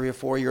guys have 3 or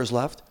 4 years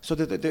left. So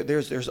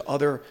there's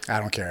other. I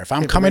don't care if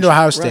I'm coming to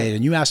Ohio State right.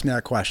 and you ask me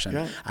that question,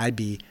 Yeah. I'd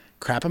be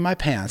crapping my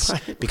pants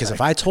because right.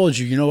 if I told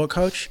you, you know what,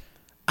 Coach,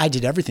 I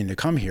did everything to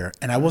come here,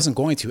 and I wasn't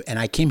going to, and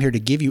I came here to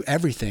give you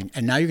everything,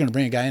 and now you're going to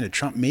bring a guy in to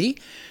trump me?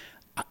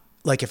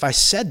 Like, if I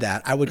said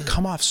that, I would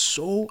come off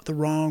so the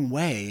wrong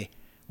way.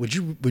 Would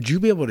you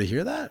be able to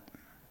hear that?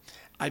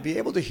 I'd be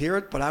able to hear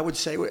it, but I would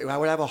say I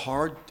would have a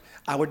hard.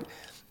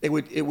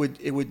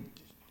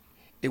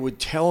 It would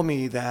tell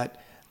me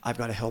that I've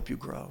got to help you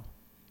grow.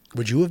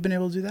 Would you have been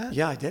able to do that?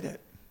 Yeah, I did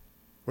it.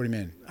 What do you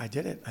mean? I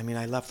did it. I mean,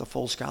 I left a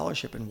full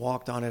scholarship and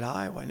walked on at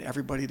Iowa, and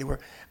everybody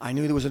I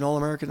knew there was an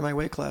All-American in my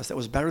weight class that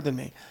was better than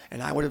me,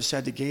 and I would have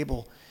said to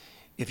Gable,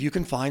 if you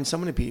can find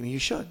someone to beat me, you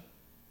should.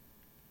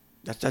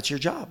 That's your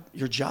job.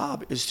 Your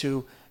job is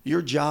to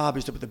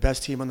put the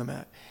best team on the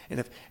mat,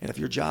 and if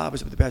your job is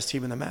to put the best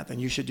team on the mat, then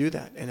you should do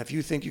that. And if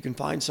you think you can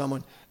find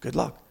someone, good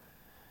luck.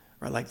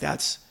 Right? Like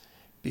that's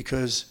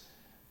because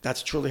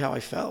that's truly how I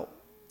felt.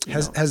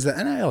 Has the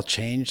NIL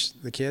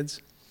changed the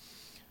kids?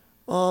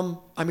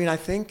 I mean, I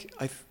think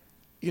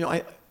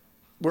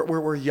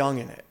we're young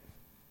in it.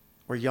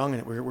 We're young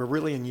in it. We're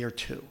really in year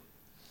 2.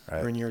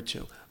 Right. We're in year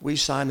 2. We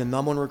signed the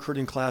 #1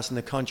 recruiting class in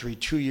the country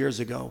 2 years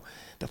ago.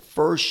 The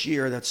first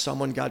year that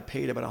someone got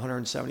paid about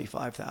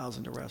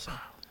 $175,000 to wrestle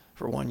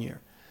for 1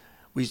 year.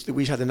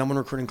 We had the #1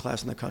 recruiting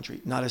class in the country.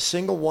 Not a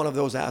single one of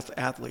those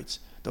athletes,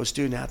 those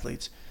student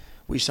athletes,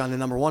 we signed the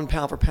 #1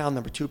 pound for pound,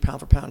 #2 pound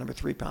for pound,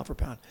 #3 pound for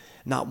pound.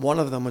 Not one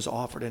of them was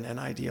offered an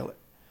NIL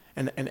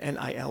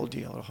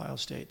deal at Ohio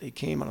State. They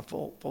came on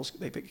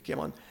they came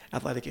on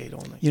athletic aid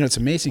only. You know, it's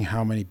amazing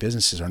how many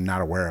businesses are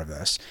not aware of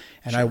this.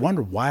 And sure. I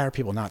wonder, why are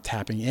people not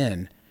tapping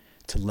in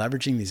to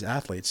leveraging these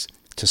athletes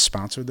to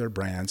sponsor their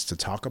brands, to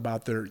talk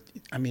about it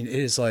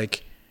is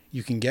like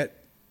you can get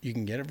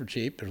it for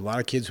cheap. There's a lot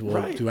of kids who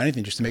will do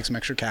anything just to make some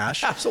extra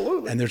cash.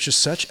 Absolutely. And there's just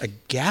such a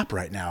gap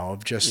right now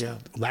of just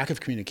lack of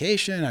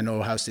communication. I know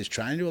Ohio State's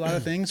trying to do a lot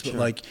of things, but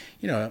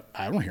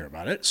I don't hear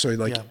about it. So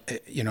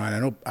and I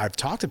know I've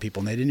talked to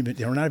people and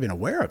they were not even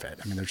aware of it.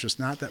 I mean, there's just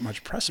not that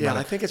much press about it.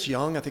 I think it's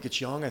young. I think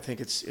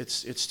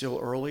it's still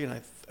early. And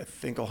I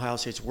think Ohio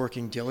State's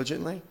working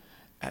diligently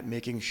at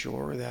making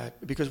sure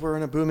that, because we're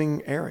in a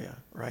booming area,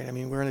 right? I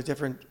mean, we're in a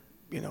different,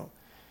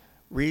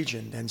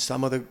 region than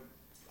some of the,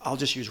 I'll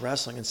just use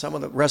wrestling, and some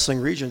of the wrestling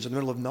regions in the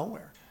middle of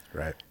nowhere.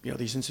 Right.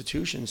 These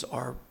institutions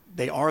are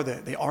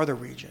the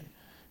region.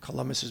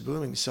 Columbus is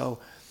booming. So,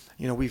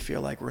 we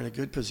feel like we're in a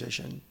good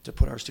position to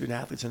put our student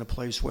athletes in a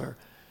place where,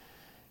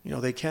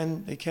 they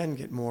can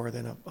get more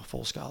than a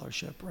full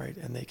scholarship, right?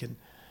 And they can.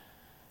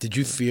 Did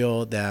you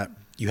feel that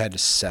you had to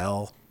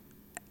sell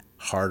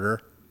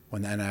harder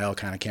when the NIL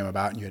kind of came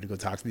about and you had to go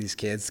talk to these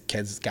guys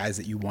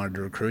that you wanted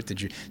to recruit? Did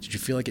you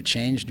feel like it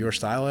changed your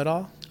style at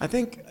all? I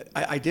think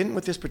I didn't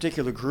with this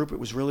particular group. It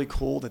was really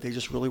cool that they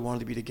just really wanted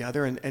to be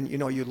together. And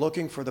you're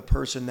looking for the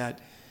person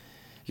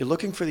you're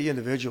looking for the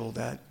individual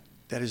that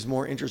is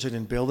more interested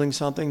in building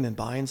something than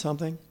buying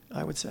something,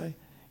 I would say.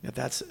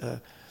 That's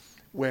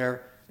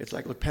where it's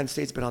like, look, Penn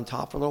State's been on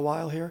top for a little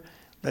while here.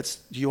 Do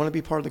you want to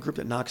be part of the group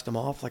that knocks them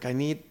off? Like, I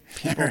need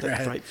people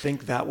that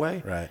think that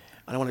way. Right.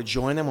 I don't want to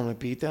join them. I want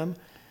to beat them.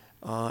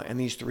 And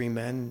these 3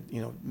 men,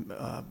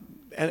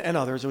 and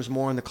others. There was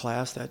more in the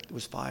class. That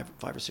was five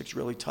or six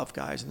really tough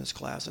guys in this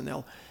class, and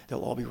they'll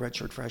all be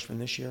redshirt freshmen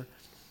this year.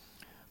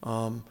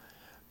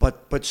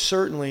 But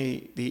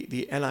certainly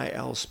the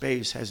NIL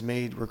space has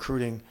made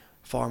recruiting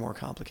far more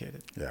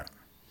complicated. Yeah.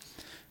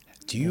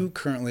 Do you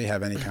currently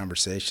have any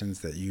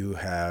conversations that you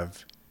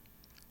have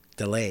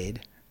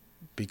delayed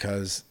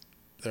because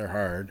they're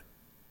hard,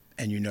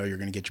 and you're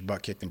going to get your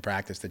butt kicked in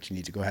practice, that you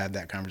need to go have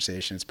that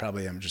conversation? It's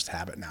probably just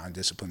habit now and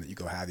discipline that you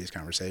go have these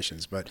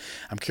conversations. But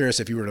I'm curious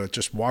if you were to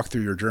just walk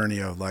through your journey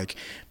of like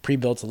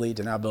pre-built to lead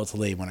to now built to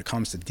lead when it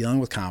comes to dealing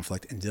with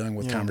conflict and dealing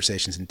with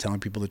conversations and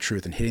telling people the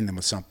truth and hitting them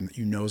with something that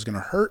is going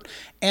to hurt,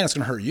 and it's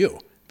going to hurt you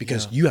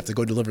because you have to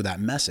go deliver that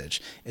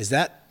message. Is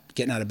that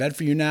getting out of bed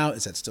for you now?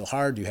 Is that still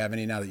hard? Do you have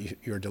any now that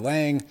you're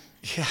delaying?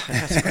 Yeah,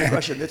 that's a great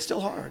question. It's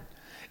still hard.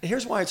 And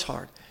here's why it's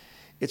hard.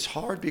 It's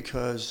hard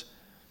because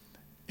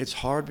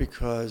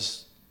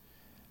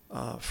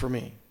for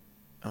me,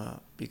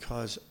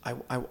 because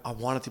I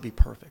want it to be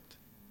perfect,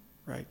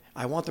 right?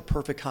 I want the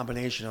perfect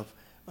combination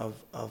of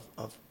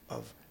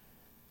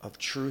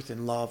truth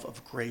and love,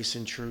 of grace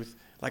and truth.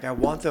 Like I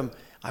want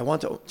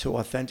to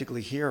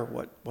authentically hear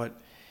what,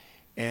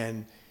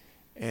 and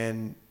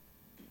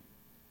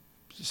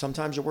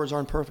sometimes your words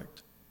aren't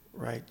perfect,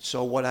 right?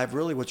 So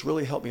what's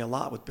really helped me a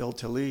lot with Build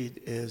to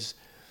Lead is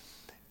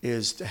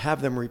to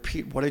have them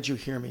repeat, what did you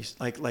hear me,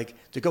 like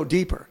to go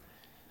deeper.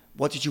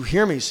 What did you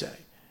hear me say?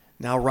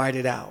 Now write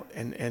it out.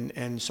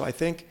 And so I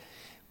think,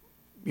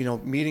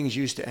 meetings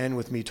used to end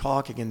with me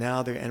talking, and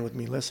now they end with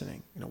me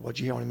listening. What did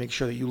you hear? I want to make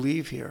sure that you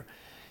leave here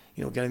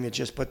getting the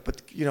gist.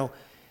 But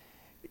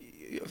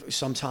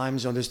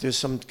sometimes there's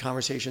some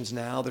conversations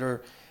now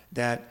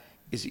that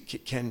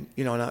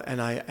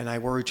I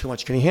worry too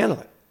much. Can he handle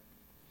it?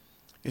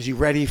 Is he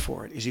ready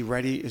for it? Is he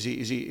ready?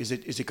 Is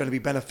it going to be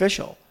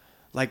beneficial?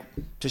 Like,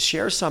 to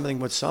share something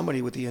with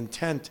somebody with the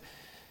intent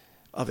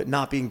of it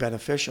not being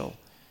beneficial,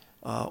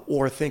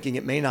 or thinking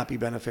it may not be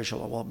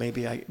beneficial. Well,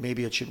 maybe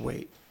it should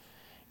wait.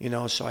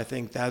 So I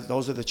think that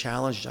those are the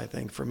challenges, I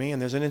think, for me.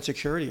 And there's an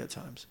insecurity at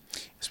times.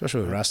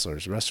 Especially with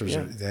wrestlers. Wrestlers,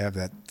 they have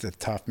the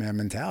tough man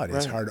mentality.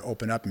 Right. It's hard to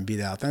open up and be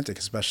that authentic,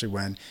 especially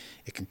when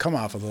it can come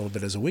off a little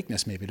bit as a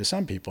weakness maybe to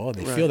some people.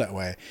 They feel that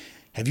way.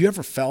 Have you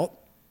ever felt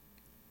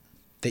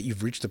that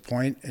you've reached a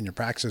point in your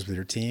practices with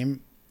your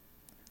team,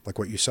 like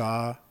what you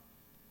saw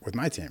with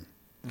my team?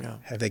 Yeah.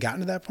 Have they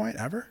gotten to that point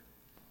ever?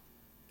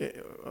 What do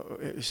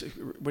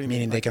you mean?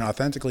 Meaning they can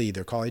authentically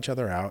either call each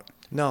other out.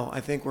 No,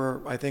 I think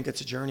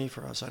it's a journey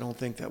for us. I don't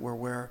think that we're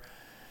where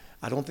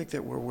we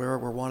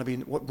want to be.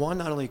 One,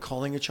 not only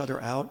calling each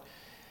other out,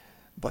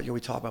 but we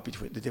talk about the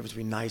difference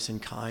between nice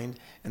and kind,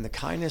 and the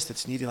kindness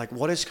that's needed. Like,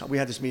 we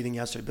had this meeting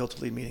yesterday, Built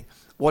to Lead meeting.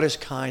 What does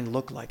kind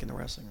look like in the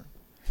wrestling room?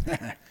 You know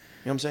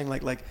what I'm saying?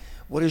 Like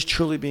what does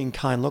truly being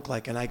kind look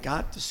like? And I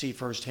got to see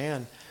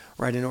firsthand,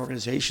 right, an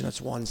organization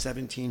that's won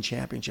 17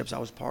 championships. I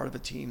was part of a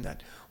team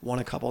that won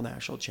a couple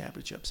national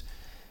championships.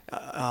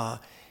 And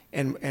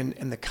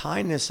the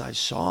kindness I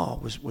saw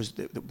was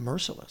the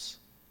merciless.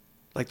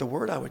 Like, the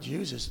word I would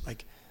use is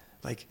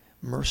like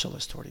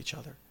merciless toward each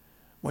other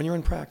when you're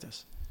in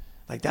practice.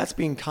 Like, that's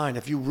being kind.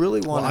 If you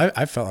really want to...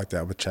 I felt like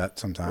that with Chet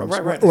sometimes.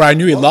 Right. Or I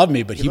knew he loved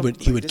me, but he would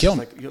kill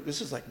me.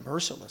 This is like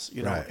merciless,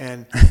 Right.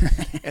 and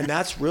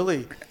that's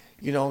really,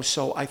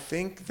 so I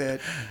think that,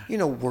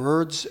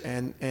 words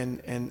and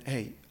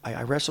hey,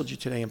 I wrestled you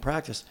today in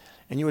practice,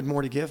 and you had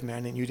more to give,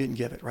 man, and you didn't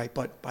give it, right?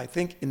 But I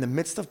think in the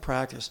midst of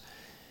practice,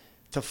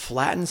 to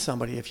flatten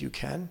somebody if you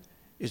can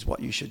is what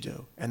you should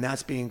do, and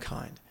that's being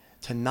kind.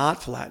 To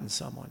not flatten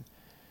someone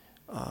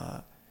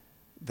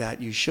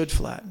that you should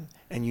flatten,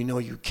 and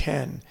you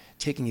can,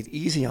 taking it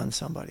easy on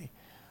somebody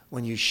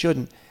when you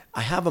shouldn't.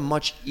 I have a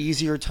much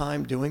easier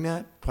time doing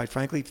that, quite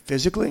frankly,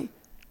 physically,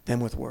 than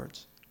with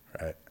words.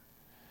 Right.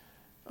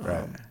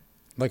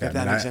 Look, if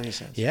that makes any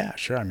sense. Yeah,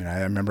 sure. I mean,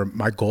 I remember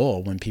my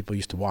goal when people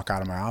used to walk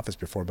out of my office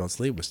before Belts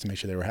leave was to make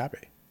sure they were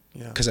happy.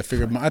 Yeah. Because I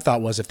figured my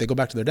thought was, if they go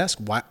back to their desk,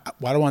 why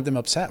do I want them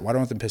upset? Why do I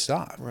want them pissed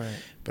off? Right.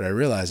 But I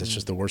realized it's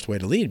just the worst way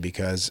to lead,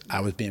 because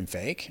I was being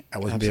fake. I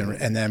wasn't being,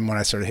 and then when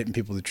I started hitting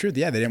people with the truth,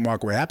 they didn't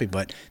walk away happy,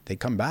 but they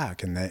come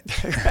back and they.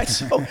 Right.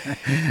 So,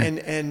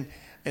 and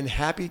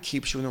happy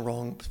keeps you in the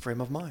wrong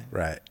frame of mind.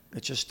 Right.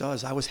 It just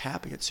does. I was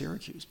happy at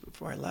Syracuse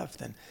before I left,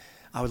 and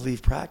I would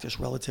leave practice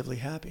relatively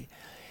happy,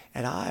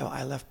 and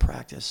I left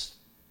practice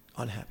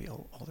unhappy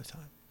all the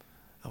time.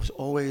 I was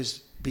always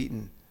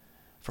beaten.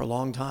 For a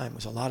long time. It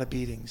was a lot of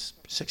beatings,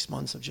 6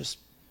 months of just,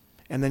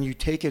 and then you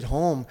take it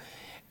home,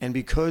 and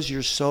because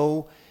you're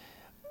so,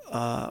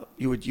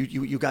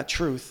 you got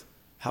truth.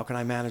 How can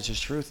I manage this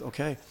truth?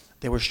 Okay,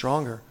 they were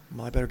stronger.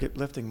 Well, I better get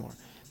lifting more.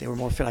 They were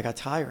more fit. I got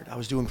tired. I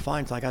was doing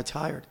fine until I got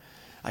tired.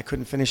 I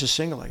couldn't finish a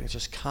single leg. It's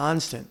just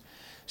constant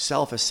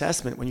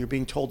self-assessment when you're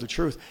being told the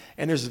truth,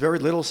 and there's very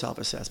little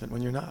self-assessment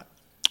when you're not.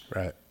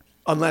 Right.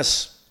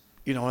 Unless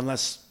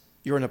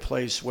you're in a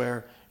place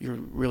where you're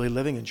really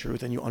living in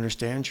truth and you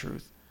understand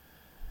truth.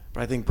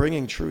 But I think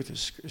bringing truth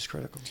is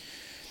critical.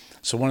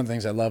 So one of the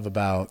things I love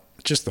about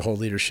just the whole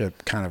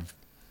leadership kind of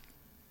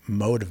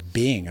mode of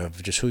being,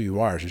 of just who you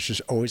are, is it's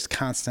just always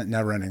constant,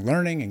 never-ending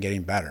learning and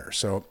getting better.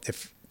 So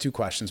two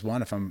questions.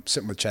 One, if I'm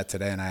sitting with Chet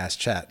today and I ask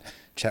Chet,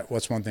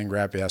 what's one thing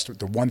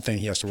the one thing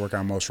he has to work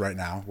on most right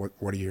now? What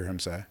do you hear him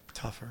say?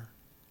 Tougher.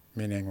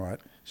 Meaning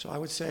what? So I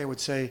would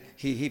say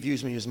he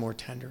views me as more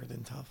tender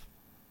than tough.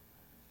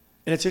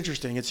 And it's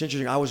interesting.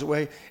 I was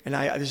away, and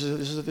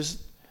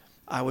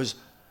I was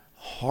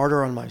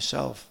harder on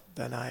myself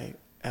than I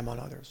am on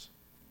others.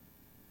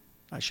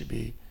 I should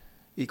be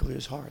equally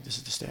as hard. This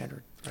is the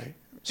standard, right?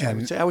 So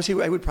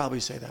I would probably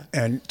say that.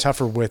 And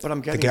tougher with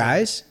the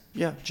guys?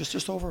 Yeah,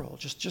 just overall.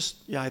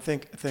 I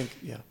think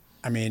yeah.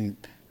 I mean,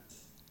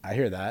 I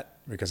hear that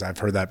because I've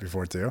heard that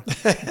before too.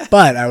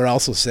 But I would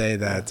also say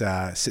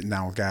that sitting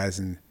down with guys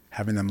and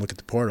having them look at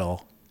the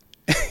portal.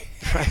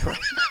 Right.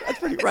 That's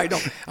pretty right. No,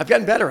 I've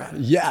gotten better at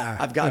it. Yeah,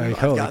 I've gotten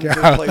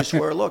to a place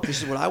where, look,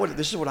 this is what I would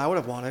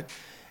have wanted,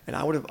 and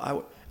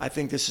I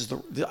think this is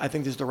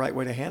the right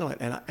way to handle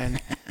it.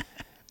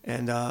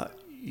 And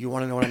you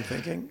want to know what I'm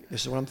thinking?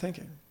 This is what I'm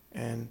thinking,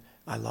 and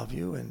I love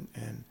you,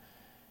 and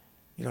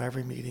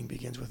every meeting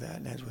begins with that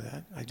and ends with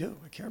that. I do.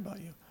 I care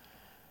about you.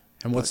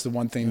 And what's the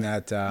one thing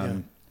that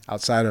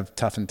outside of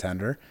tough and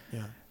tender?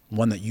 Yeah.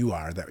 One that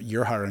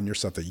you're hard on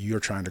yourself, that you're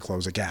trying to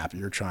close a gap,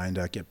 you're trying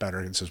to get better.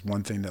 It's just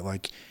one thing that,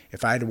 like,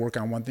 if I had to work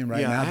on one thing now,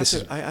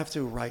 I have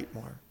to write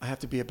more. I have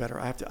to be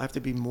I have to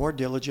be more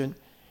diligent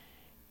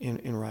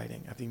in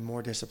writing. I have to be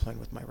more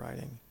disciplined with my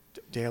writing,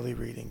 daily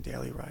reading,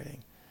 daily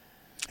writing.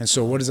 And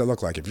so what does it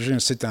look like if you're going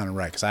to sit down and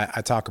write? Because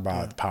I talk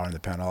about the power in the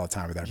pen all the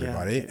time with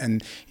everybody. Yeah.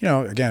 And,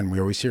 again, we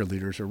always hear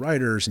leaders are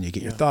writers and you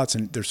get your thoughts,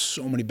 and there's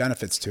so many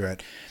benefits to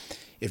it.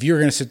 If you're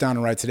going to sit down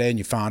and write today and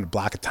you found a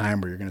block of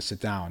time where you're going to sit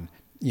down,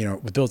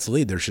 with Build to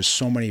Lead, there's just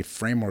so many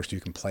frameworks you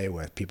can play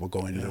with. People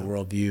go into their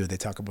worldview. They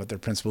talk about their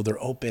principle,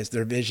 their opus,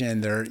 their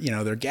vision, their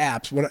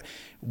gaps.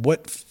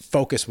 What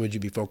focus would you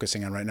be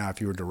focusing on right now if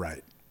you were to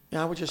write?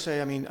 Yeah, I would just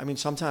say, I mean,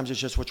 sometimes it's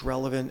just what's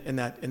relevant in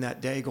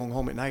that day, going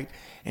home at night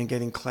and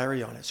getting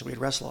clarity on it. So we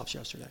had wrestle-offs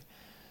yesterday.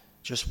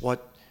 Just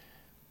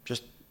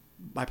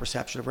my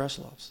perception of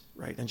wrestle-offs,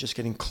 right? And just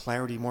getting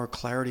more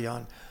clarity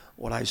on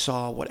what I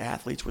saw, what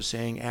athletes were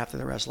saying after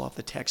the wrestle-off,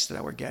 the texts that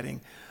I were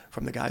getting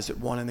from the guys that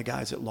won and the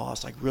guys that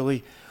lost. Like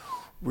really,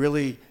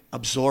 really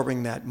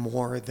absorbing that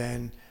more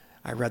than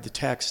I read the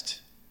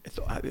text.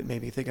 It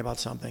made me think about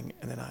something,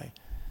 and then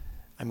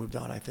I moved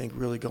on. I think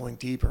really going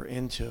deeper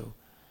into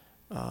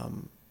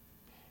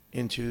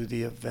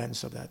the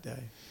events of that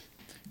day.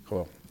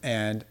 Cool.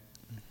 And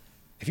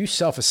if you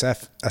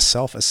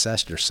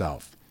self-assessed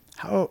yourself,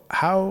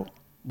 how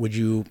would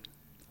you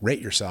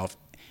rate yourself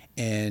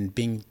in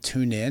being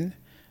tuned in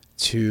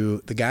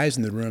to the guys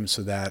in the room,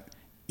 so that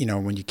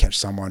when you catch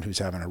someone who's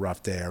having a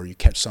rough day, or you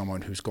catch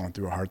someone who's going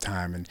through a hard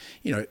time, and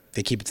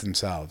they keep it to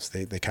themselves,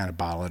 they kind of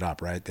bottle it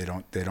up, right? They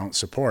don't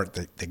support.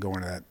 They go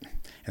into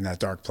that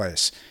dark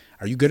place.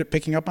 Are you good at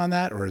picking up on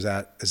that, or is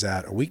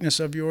that a weakness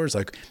of yours?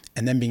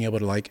 And then being able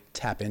to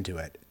tap into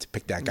it to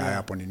pick that guy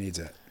up when he needs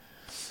it.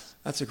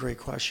 That's a great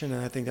question,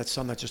 and I think that's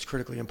something that's just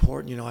critically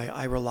important.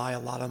 I rely a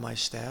lot on my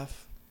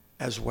staff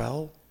as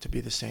well to be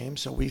the same.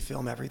 So we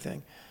film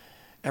everything.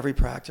 Every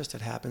practice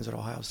that happens at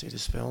Ohio State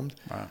is filmed.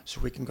 Wow.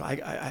 So we can go.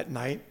 At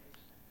night,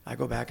 I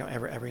go back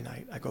every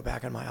night. I go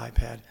back on my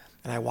iPad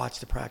and I watch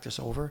the practice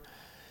over,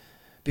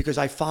 because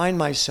I find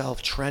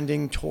myself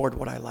trending toward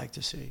what I like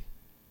to see.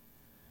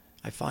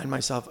 I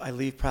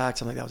leave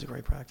practice, I'm like, that was a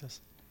great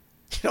practice.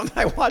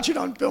 I watch it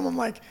on film, I'm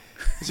like,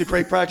 it's a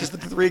great practice. The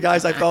three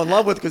guys I fell in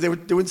love with because they were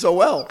doing so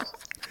well.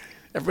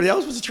 Everybody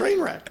else was a train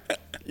wreck.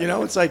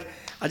 It's like,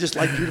 I just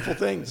like beautiful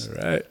things.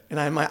 Right.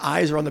 And my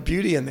eyes are on the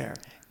beauty in there.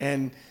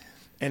 And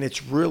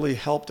it's really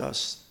helped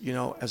us,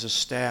 as a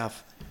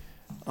staff.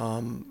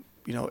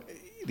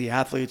 The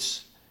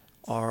athletes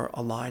are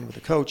aligned with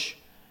the coach.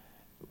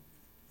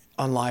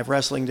 On live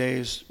wrestling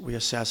days, we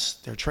assess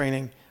their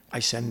training. I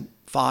send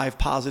 5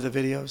 positive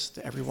videos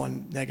to every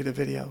 1 negative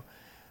video.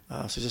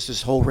 So just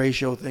this whole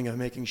ratio thing of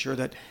making sure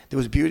that there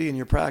was beauty in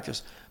your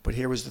practice, but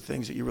here was the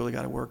things that you really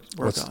got to work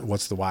on.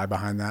 What's the why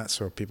behind that,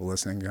 so people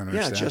listening can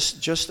understand?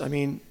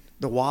 Yeah,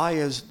 the why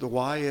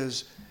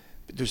is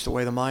just the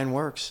way the mind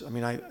works.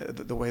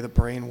 The way the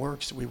brain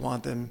works. We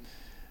want them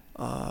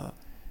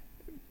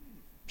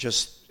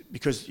just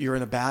because you're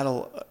in a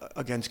battle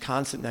against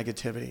constant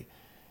negativity,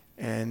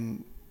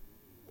 and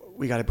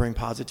we got to bring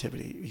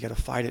positivity. You got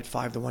to fight it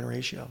 5-to-1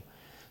 ratio.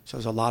 So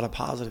there's a lot of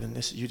positive in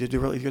this. You did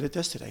really good at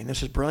this today, and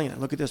this is brilliant.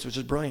 And look at this, which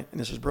is brilliant, and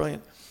this is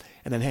brilliant.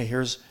 And then, hey,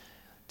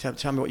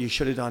 tell me what you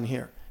should have done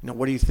here.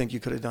 What do you think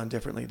you could have done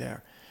differently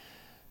there?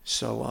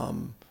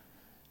 So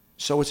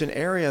it's an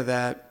area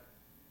that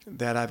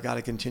I've got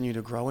to continue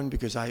to grow in,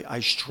 because I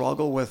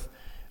struggle with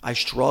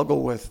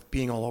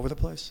being all over the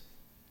place.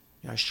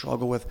 I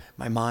struggle with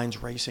my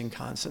mind's racing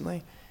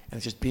constantly, and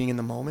it's just being in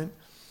the moment.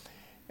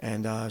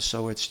 And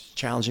so it's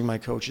challenging my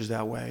coaches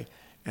that way,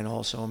 and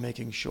also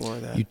making sure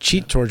that you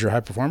cheat towards your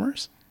high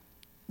performers.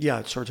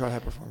 Yeah, it's towards our high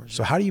performers.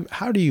 So how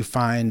do you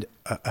find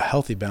a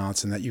healthy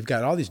balance in that you've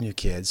got all these new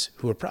kids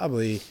who are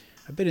probably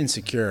a bit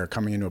insecure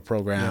coming into a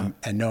program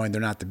and knowing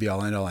they're not the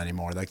be-all end-all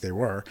anymore like they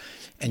were,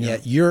 and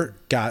yet you're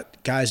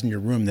got guys in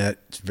your room that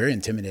it's very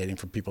intimidating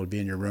for people to be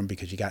in your room,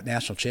 because you got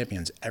national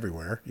champions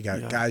everywhere. You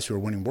got guys who are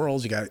winning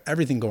worlds. You got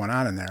everything going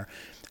on in there.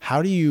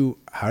 How do you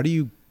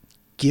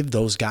give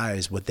those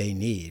guys what they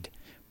need,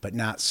 but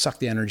not suck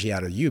the energy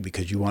out of you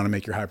because you want to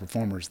make your high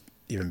performers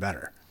even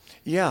better?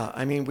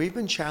 Yeah, we've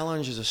been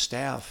challenged as a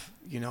staff,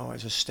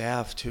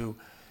 to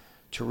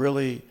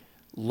really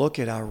look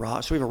at our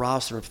roster. So we have a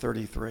roster of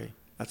 33.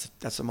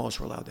 That's the most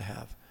we're allowed to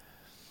have.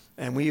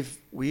 And we've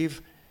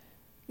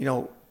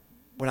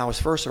when I was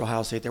first at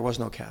Ohio State, there was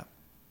no cap.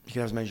 You could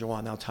have as many as you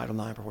want. Now Title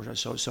IX proportion.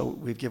 So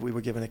we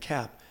were given a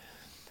cap.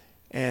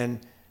 And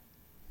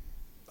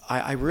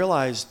I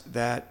realized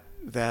that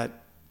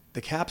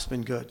the cap's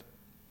been good,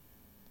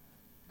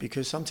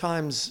 because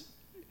sometimes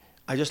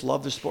I just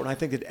love the sport, and I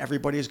think that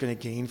everybody is going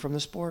to gain from the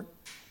sport.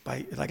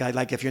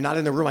 If you're not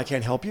in the room, I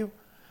can't help you.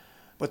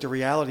 But the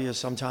reality is,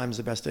 sometimes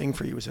the best thing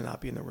for you is to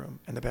not be in the room,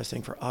 and the best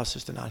thing for us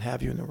is to not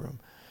have you in the room.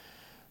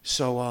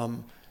 So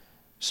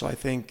I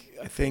think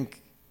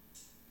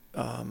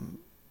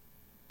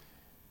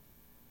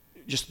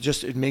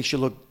just it makes you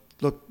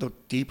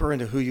look deeper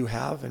into who you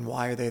have and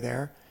why are they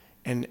there,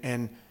 and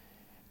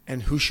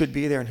who should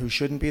be there and who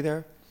shouldn't be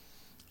there.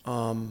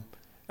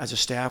 As a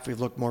staff, we've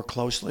looked more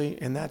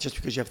closely in that. Just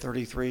because you have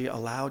 33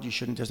 allowed,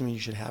 doesn't mean you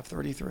should have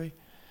 33.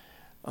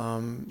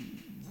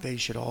 They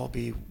should all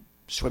be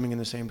swimming in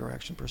the same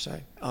direction, per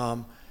se.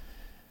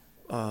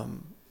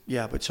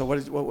 Yeah, but so what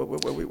is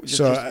what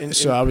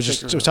So I was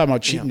just talking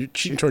about cheating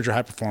towards your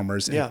high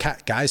performers and Yeah.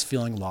 Guys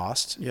feeling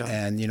lost, Yeah.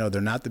 and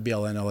they're not the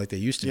BLNO like they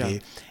used to Yeah.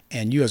 be.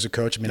 And you as a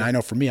coach, I mean, I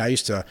know for me, I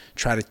used to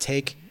try to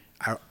take.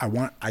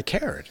 I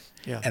cared,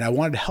 and I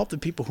wanted to help the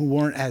people who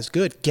weren't as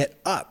good get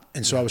up.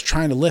 And so I was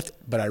trying to lift,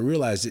 but I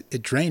realized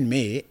it drained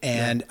me,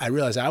 and I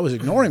realized I was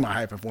ignoring my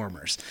high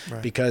performers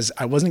because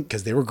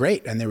because they were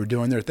great and they were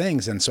doing their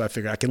things. And so I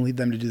figured I can leave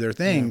them to do their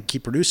thing,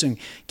 keep producing,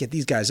 get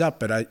these guys up.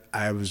 But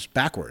I was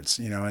backwards,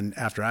 and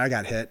after I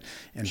got hit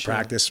in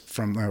practice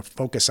from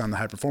focus on the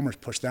high performers,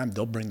 push them,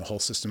 they'll bring the whole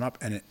system up,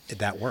 and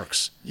that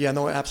works. Yeah,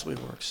 no, it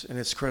absolutely works, and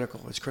it's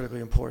critical. It's critically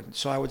important.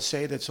 So I would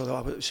say that. So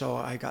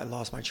I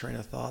lost my train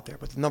of thought there.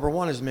 But number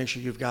one is make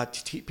sure you've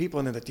got people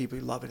in there that deeply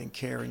love it and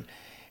care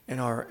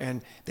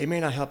and they may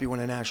not help you win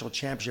a national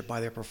championship by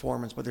their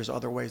performance, but there's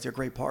other ways. They're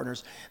great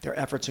partners. Their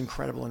effort's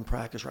incredible in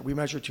practice. Right? We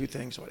measure two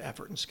things: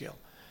 effort and skill.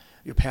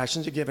 Your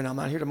passion to give, and I'm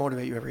not here to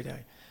motivate you every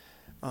day.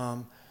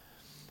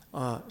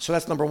 So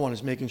that's number one: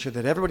 is making sure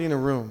that everybody in the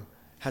room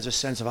has a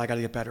sense of I got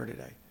to get better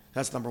today.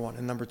 That's number one.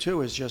 And number two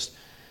is just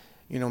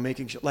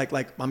making sure, like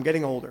I'm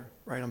getting older,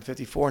 right? I'm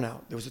 54 now.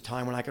 There was a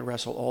time when I could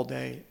wrestle all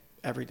day,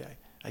 every day.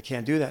 I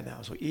can't do that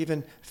now. So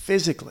even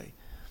physically,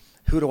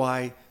 who do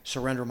I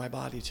surrender my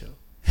body to?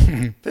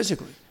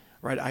 Physically,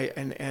 right?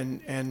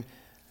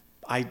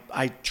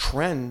 I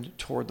trend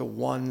toward the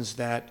ones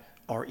that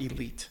are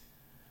elite,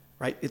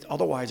 right?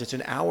 Otherwise, it's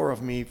an hour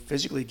of me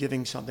physically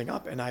giving something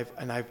up, and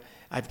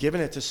I've given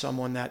it to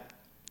someone that,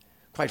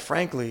 quite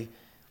frankly,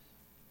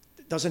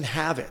 doesn't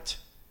have it.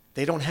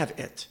 They don't have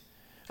it.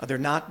 They're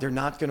not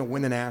going to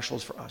win the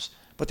nationals for us,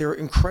 but they're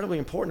incredibly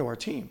important to our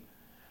team.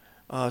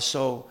 But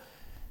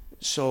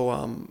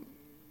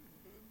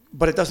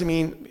it doesn't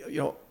mean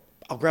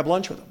I'll grab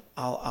lunch with them.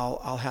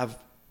 I'll have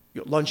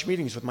lunch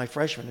meetings with my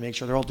freshmen to make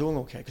sure they're all doing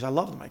okay because I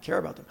love them. I care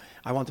about them.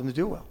 I want them to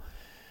do well.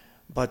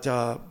 But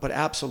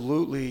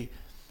absolutely,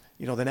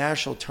 the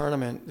national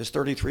tournament. There's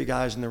 33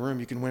 guys in the room.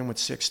 You can win with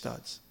 6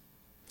 studs.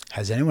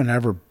 Has anyone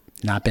ever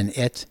not been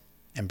it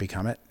and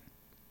become it?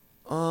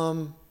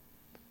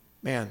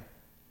 Man,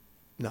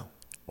 no.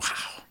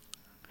 Wow.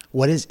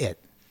 What is it?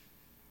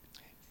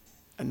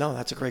 No,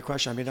 that's a great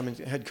question. I mean, I'm a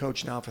head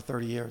coach now for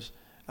 30 years.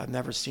 I've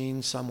never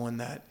seen someone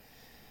that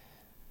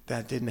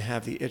didn't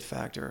have the it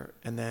factor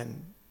and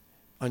then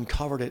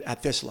uncovered it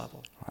at this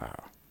level. Wow.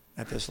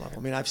 At this level.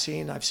 I mean, I've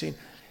seen.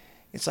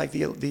 It's like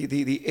the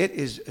it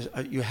is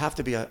you have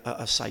to be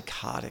a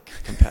psychotic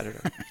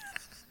competitor.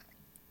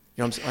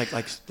 I'm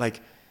like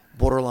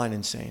borderline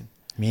insane.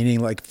 Meaning,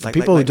 for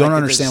people who don't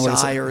understand what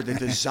it's like. The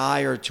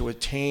desire to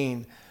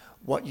attain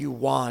what you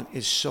want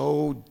is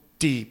so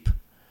deep.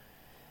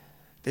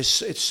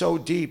 It's so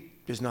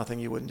deep. There's nothing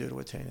you wouldn't do to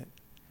attain it.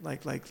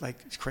 Like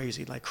it's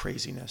crazy, like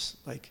craziness,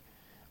 like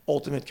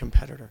ultimate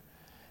competitor.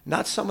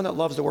 Not someone that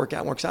loves to work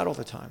out and works out all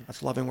the time.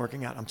 That's loving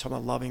working out. I'm talking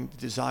about loving the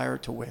desire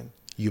to win.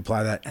 You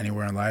apply that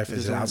anywhere in life?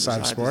 Is it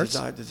outside of sports?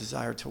 The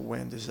desire to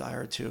win,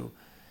 desire to,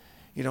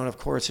 and of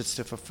course it's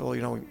to fulfill,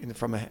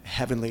 from a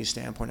heavenly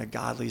standpoint, a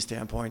godly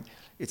standpoint,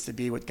 it's to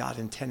be what God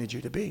intended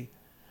you to be,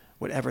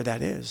 whatever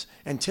that is.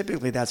 And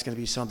typically that's going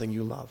to be something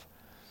you love.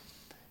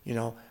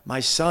 My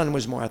son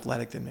was more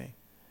athletic than me,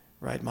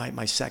 right?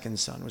 My second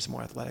son was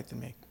more athletic than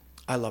me.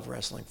 I love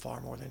wrestling far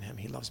more than him.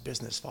 He loves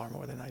business far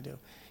more than I do.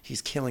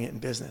 He's killing it in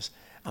business.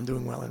 I'm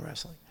doing well in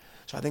wrestling.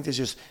 So I think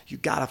you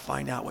got to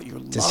find out what you're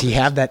loving. Does he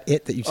have that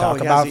it that you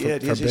talk about for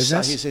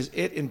business? He says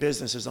it in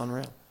business is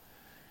unreal.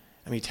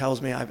 I mean, he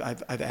tells me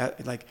I've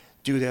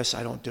do this,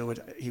 I don't do it.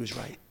 He was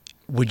right.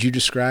 Would you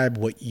describe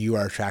what you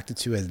are attracted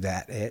to as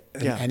that it?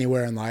 Yeah.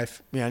 Anywhere in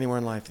life? Yeah, anywhere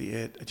in life, the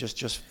it.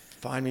 Just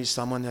find me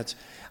someone that's.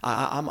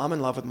 I'm in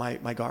love with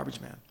my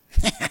garbage man.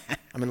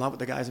 I'm in love with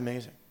the guy's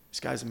amazing. This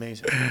guy's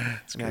amazing.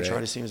 I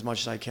try to see him as much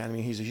as I can. I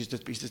mean, he's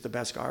just the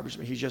best garbage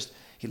man. He's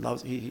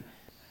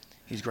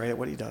great at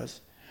what he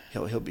does. I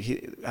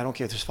don't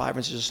care if there's 5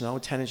 inches of snow,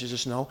 10 inches of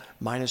snow,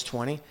 minus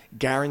 20,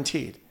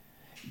 guaranteed.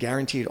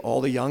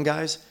 All the young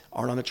guys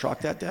aren't on the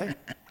truck that day.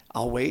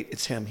 I'll wait.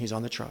 It's him. He's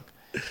on the truck,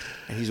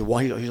 and he's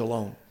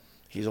alone.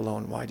 He's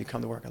alone. Why do you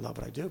come to work? I love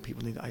what I do.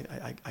 People need.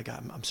 I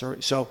got him. I'm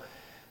sorry. So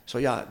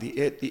yeah, the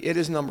it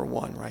is number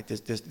one, right?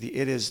 The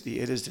it is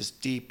this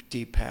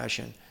deep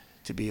passion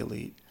to be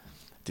elite,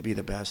 to be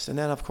the best, and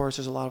then of course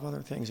there's a lot of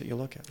other things that you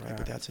look at, right?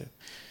 But that's it.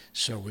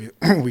 So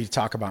we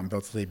talk about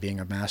both being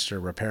a master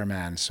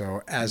repairman.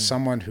 So as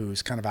someone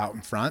who's kind of out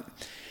in front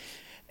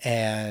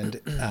and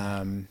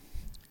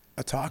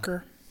a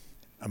talker,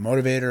 a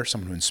motivator,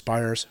 someone who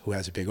inspires, who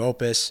has a big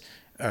opus,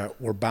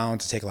 we're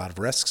bound to take a lot of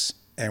risks.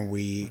 And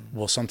we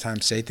will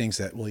sometimes say things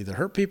that will either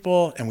hurt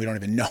people and we don't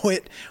even know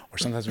it, or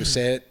sometimes we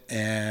say it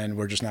and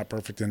we're just not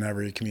perfect in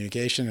every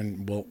communication,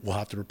 and we'll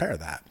have to repair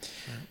that.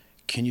 Right.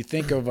 Can you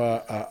think of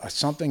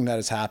something that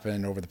has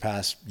happened over the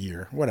past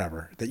year,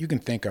 whatever, that you can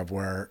think of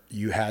where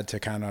you had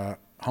to kind of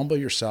humble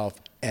yourself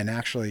and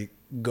actually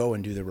go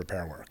and do the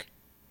repair work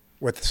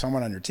with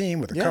someone on your team,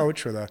 with a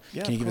coach, can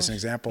you give us an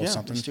example of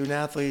something? Student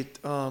athlete,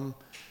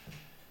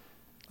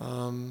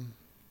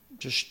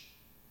 just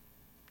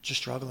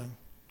struggling.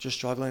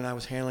 I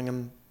was handling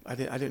him I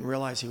didn't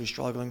realize he was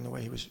struggling the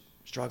way he was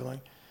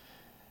struggling.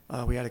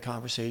 We had a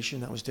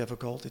conversation that was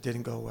difficult. It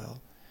didn't go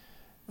well.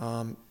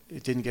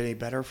 It didn't get any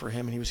better for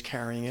him, and he was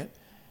carrying it.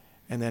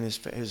 And then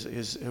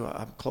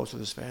I'm close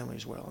with his family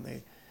as well,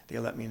 and they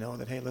let me know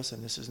that, hey,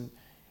 listen,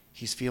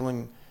 he's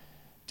feeling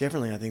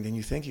differently, I think, than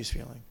you think he's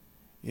feeling.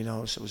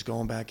 So it was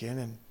going back in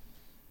and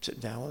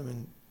sitting down with him.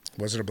 And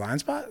was it a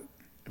blind spot?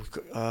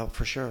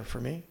 For sure,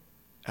 for me,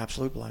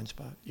 absolute blind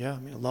spot. Yeah, I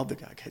mean, I love the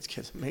guy.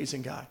 Kid's an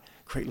amazing guy,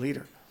 great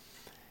leader.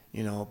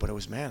 But it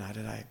was, man, how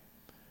did I?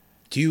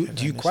 Do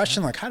you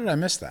question, like, how did I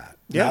miss that?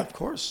 Yeah, of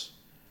course.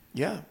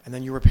 Yeah, and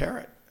then you repair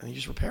it, and you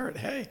just repair it.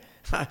 Hey,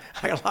 I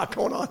got a lot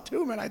going on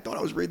too, man. I thought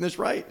I was reading this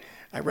right.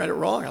 I read it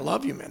wrong. I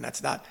love you, man.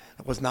 That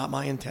was not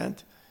my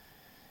intent.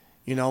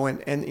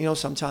 And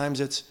sometimes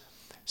it's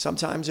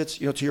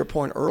to your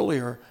point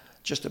earlier,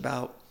 just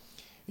about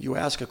you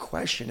ask a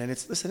question, and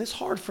it's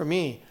hard for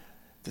me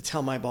to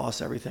tell my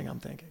boss everything I'm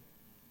thinking.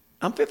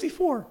 I'm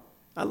 54.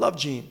 I love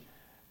Gene,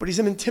 but he's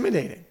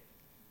intimidating.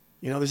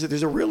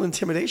 There's a real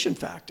intimidation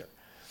factor.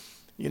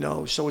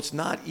 So it's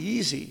not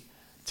easy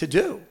to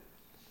do.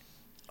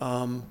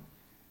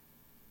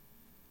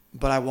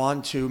 But I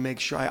want to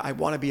make sure, I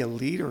want to be a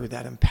leader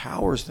that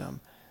empowers them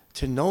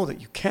to know that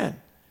you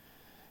can.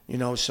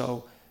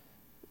 So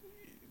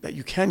that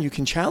you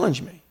can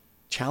challenge me,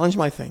 challenge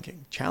my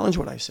thinking, challenge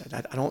what I said.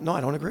 I don't know, I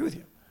don't agree with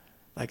you.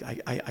 Like,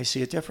 I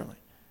see it differently.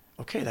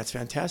 Okay, that's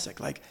fantastic.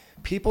 Like,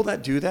 people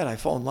that do that, I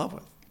fall in love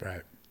with.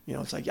 Right.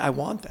 It's like, I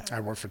want that. I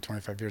worked for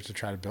 25 years to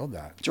try to build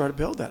that.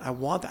 I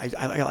want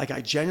that.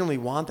 I genuinely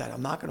want that.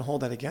 I'm not going to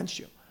hold that against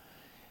you.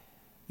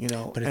 But it's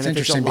and if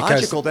interesting it's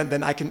illogical, because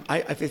then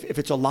if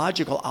it's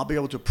illogical, I'll be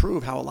able to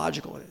prove how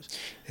illogical it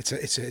is.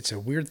 It's a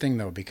weird thing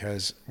though,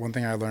 because one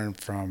thing I learned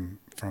from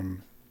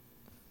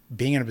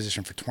being in a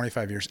position for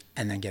 25 years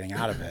and then getting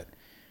out of it,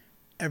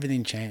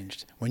 everything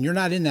changed. When you're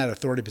not in that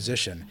authority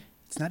position,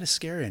 it's not as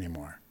scary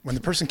anymore. When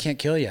the person can't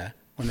kill you,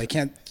 when they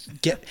can't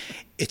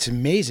it's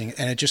amazing.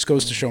 And it just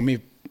goes to show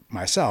me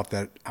myself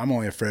that I'm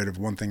only afraid of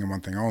one thing and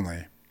one thing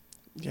only.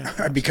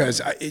 Yeah,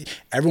 because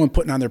everyone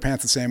putting on their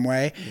pants the same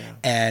way,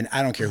 and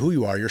I don't care who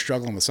you are, you're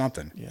struggling with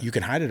something. Yeah. You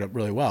can hide it up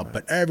really well,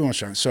 but everyone's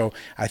struggling. So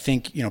I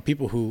think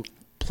people who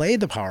play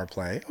the power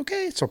play,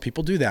 okay, so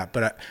people do that.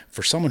 But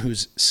for someone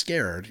who's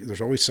scared,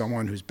 there's always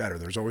someone who's better.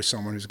 There's always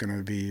someone who's going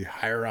to be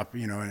higher up,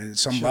 at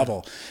some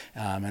level,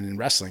 and in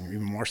wrestling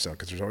even more so,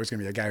 because there's always going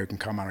to be a guy who can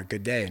come on a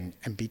good day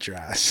and beat your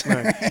ass.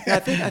 Right. Yeah,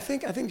 I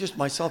think just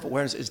my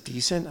self-awareness is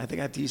decent. I think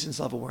I have decent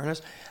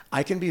self-awareness.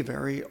 I can be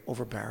very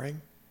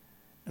overbearing.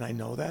 And I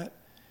know that,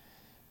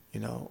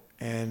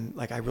 and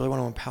like I really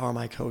want to empower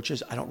my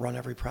coaches. I don't run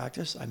every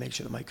practice. I make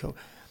sure that my coach,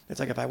 it's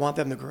like if I want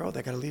them to grow,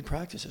 they got to lead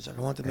practices. If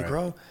I want them to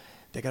grow,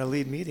 they got to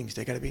lead meetings.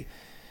 They got to be,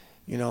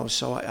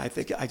 so I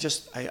think I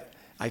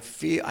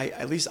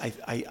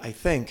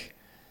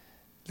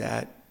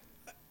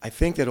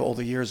think that all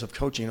the years of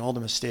coaching and all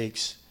the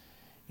mistakes,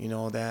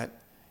 that,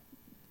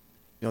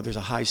 there's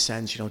a high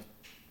sense,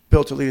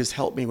 Built to Lead has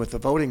helped me with the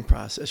voting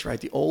process, right?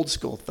 The old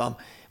school thumb.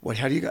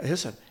 How do you got?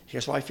 Listen,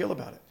 here's how I feel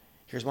about it.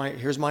 Here's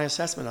my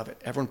assessment of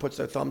it. Everyone puts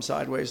their thumb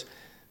sideways.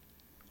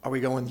 Are we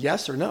going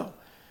yes or no?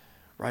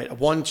 Right?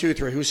 1, 2,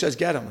 3. Who says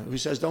get him? Who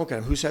says don't get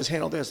him? Who says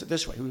handle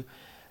this way?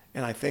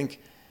 And I think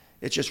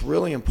it's just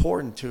really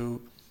important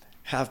to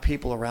have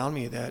people around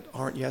me that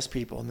aren't yes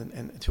people,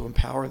 and to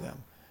empower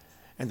them,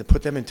 and to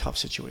put them in tough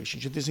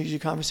situations. This is an easy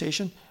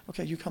conversation.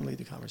 Okay, you come lead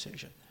the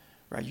conversation.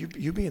 Right,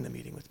 you be in the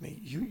meeting with me.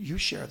 You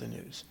share the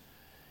news,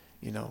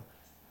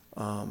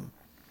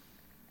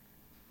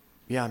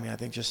 Yeah, I mean, I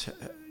think just,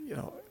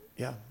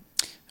 yeah.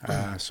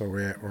 So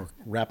we're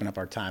wrapping up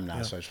our time now.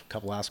 Yeah. So just a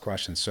couple last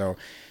questions. So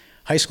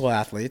high school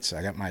athletes,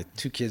 I got my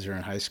 2 kids who are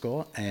in high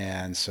school.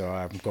 And so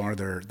I'm going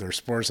to their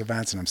sports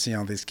events, and I'm seeing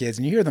all these kids,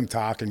 and you hear them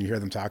talk, and you hear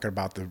them talking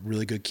about the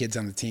really good kids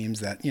on the teams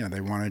that,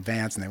 they want to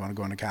advance and they want to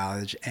go into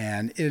college.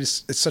 And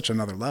it's such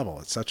another level.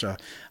 It's such a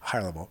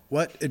higher level.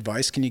 What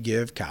advice can you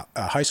give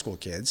high school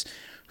kids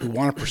who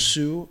want to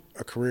pursue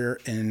a career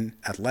in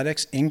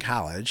athletics in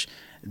college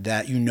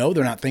that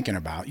they're not thinking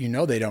about,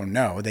 they don't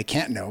know, they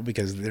can't know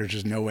because there's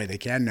just no way they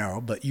can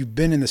know, but you've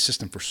been in the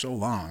system for so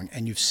long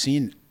and you've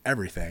seen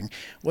everything.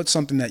 What's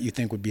something that you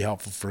think would be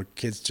helpful for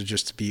kids to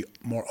just be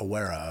more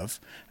aware of,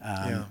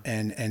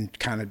 and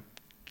kind of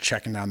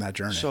checking down that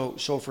journey? So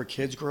for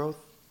kids' growth,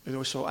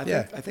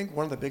 I think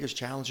one of the biggest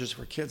challenges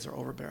for kids are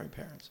overbearing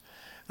parents.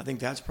 I think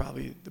that's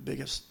probably the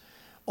biggest,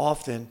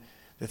 often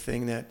the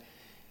thing that,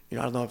 I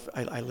don't know if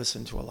I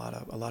listen to a lot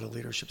of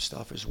leadership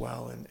stuff as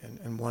well,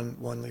 and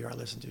one leader I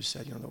listened to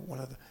said, one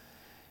of the,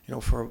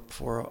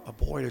 for a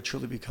boy to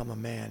truly become a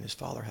man, his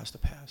father has to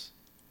pass.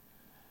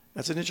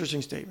 That's an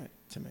interesting statement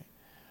to me,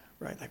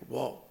 right? Like,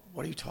 whoa,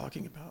 what are you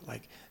talking about?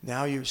 Like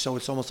so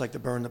it's almost like to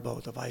burn the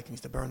boat, the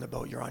Vikings, to burn the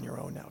boat. You're on your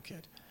own now,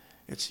 kid.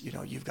 It's,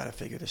 you've got to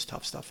figure this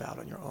tough stuff out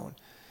on your own.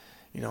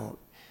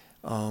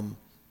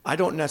 I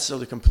don't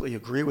necessarily completely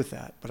agree with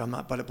that, but I'm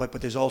not.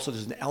 But there's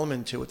an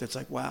element to it that's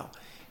like, wow,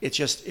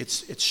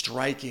 it's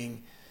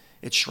striking.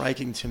 It's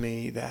striking to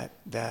me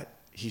that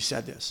he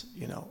said this.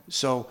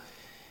 So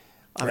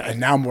Right. And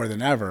now more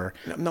than ever,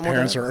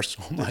 parents are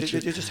so much. They're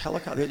just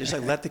helicopter. They're just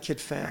like, let the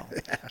kid fail.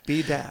 Yeah.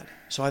 Be dad.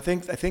 So I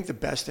think the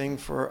best thing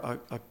for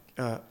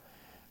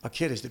a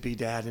kid is to be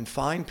dad and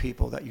find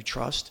people that you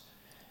trust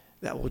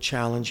that will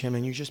challenge him,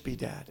 and you just be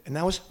dad. And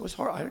that was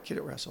hard. I had a kid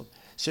that wrestled.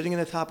 Sitting in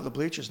the top of the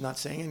bleachers, not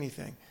saying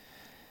anything,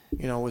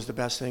 was the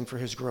best thing for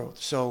his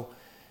growth. So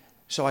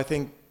I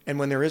think, and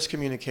when there is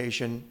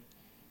communication,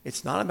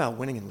 it's not about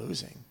winning and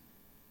losing.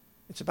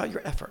 It's about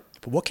your effort.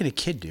 But what can a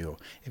kid do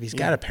if he's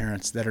got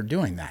parents that are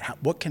doing that?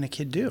 What can a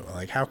kid do?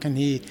 Like, how can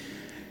he?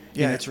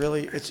 Yeah, it's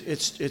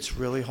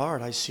really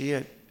hard. I see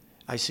it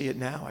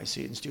now. I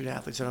see it in student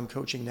athletes that I'm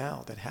coaching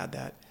now that had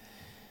that.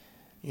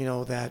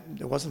 That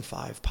there wasn't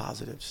 5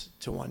 positives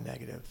to 1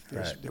 negative.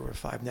 There were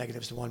 5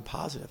 negatives to 1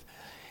 positive,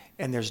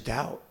 and there's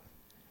doubt,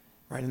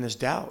 right? And there's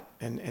doubt,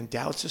 and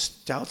doubt's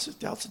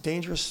a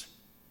dangerous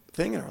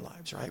thing in our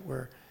lives, right?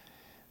 Where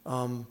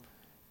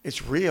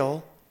it's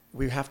real.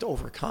 We have to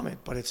overcome it,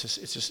 but it's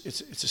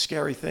a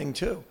scary thing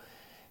too,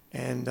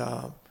 and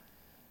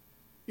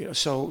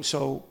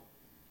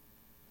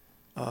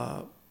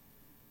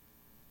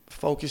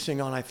focusing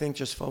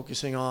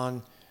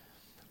on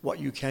what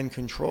you can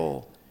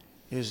control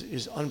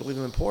is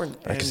unbelievably important.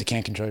 Right, because you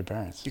can't control your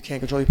parents. You can't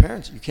control your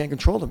parents. You can't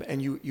control them,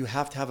 and you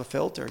have to have a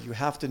filter. You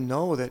have to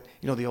know that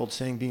the old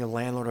saying, being a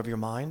landlord of your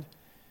mind.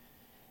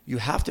 You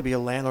have to be a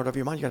landlord of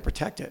your mind. You got to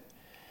protect it,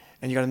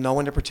 and you got to know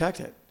when to protect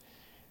it.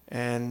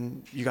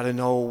 And you got to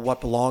know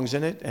what belongs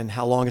in it and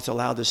how long it's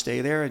allowed to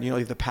stay there. And you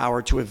have the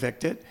power to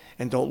evict it,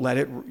 and don't let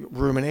it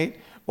ruminate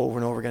over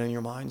and over again in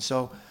your mind.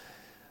 So,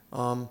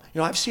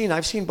 I've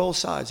seen both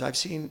sides. I've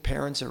seen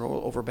parents that are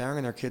overbearing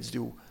and their kids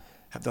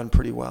have done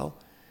pretty well.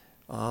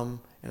 And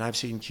I've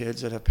seen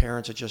kids that have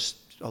parents that just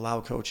allow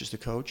coaches to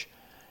coach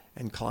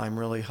and climb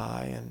really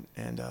high.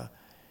 And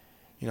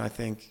I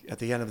think at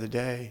the end of the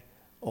day,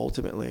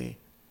 ultimately,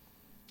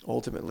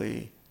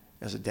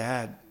 as a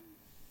dad,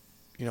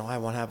 I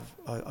want to have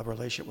a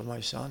relationship with my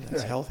son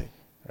that's healthy.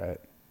 Right.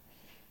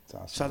 That's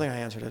awesome. So I think I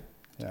answered it.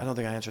 Yeah. I don't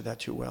think I answered that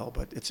too well,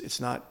 but it's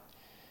not.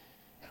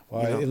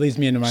 Well, it leads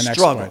me into my next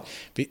point.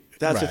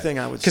 That's the thing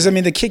I would say.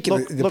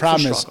 Because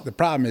the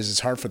problem is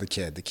it's hard for the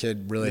kid. The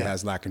kid really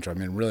has lack control. I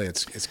mean, really,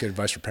 it's good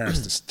advice for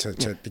parents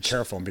to be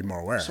careful and be more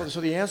aware. So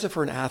the answer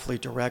for an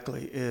athlete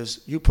directly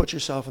is you put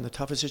yourself in the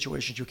toughest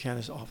situations you can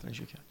as often as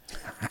you can.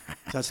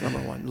 That's number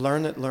one.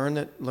 Learn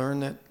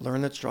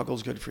that struggle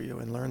is good for you,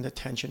 and learn that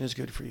tension is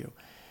good for you,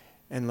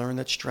 and learn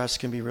that stress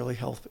can be really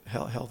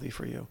healthy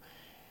for you,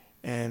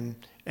 and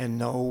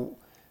know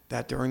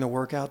that during the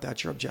workout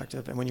that's your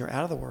objective, and when you're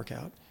out of the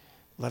workout,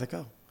 let it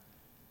go,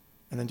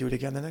 and then do it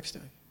again the next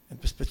day,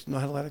 and just know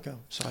how to let it go.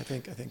 So I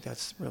think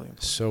that's really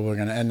important. So we're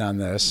going to end on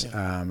this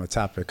a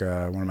topic,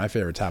 one of my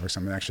favorite topics.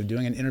 I'm actually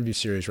doing an interview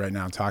series right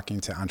now, talking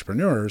to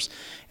entrepreneurs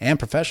and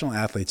professional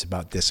athletes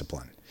about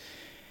discipline.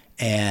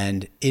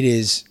 And it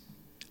is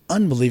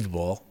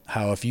unbelievable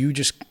how if you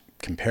just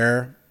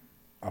compare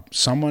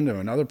someone to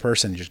another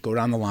person, just go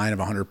down the line of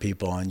 100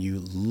 people and you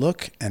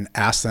look and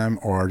ask them,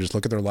 or just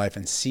look at their life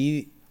and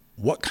see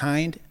what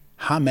kind,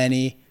 how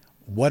many,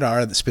 what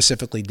are the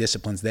specifically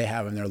disciplines they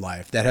have in their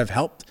life that have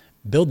helped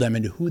build them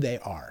into who they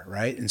are,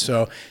 right? And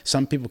so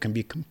some people can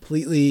be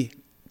completely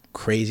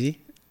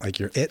crazy, like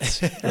you're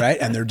right?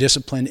 And they're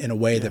disciplined in a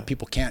way that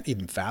people can't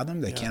even fathom.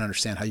 They can't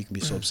understand how you can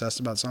be so obsessed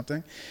about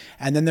something.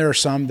 And then there are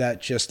some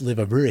that just live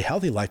a very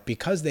healthy life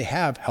because they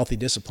have healthy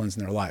disciplines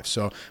in their life.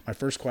 So my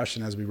first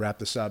question as we wrap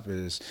this up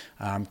is,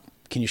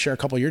 can you share a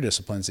couple of your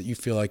disciplines that you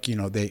feel like,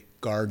 they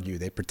guard you,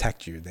 they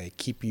protect you, they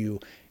keep you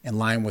in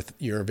line with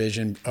your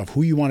vision of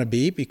who you want to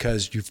be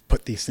because you've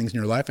put these things in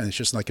your life and it's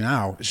just like,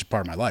 now it's just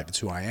part of my life. It's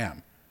who I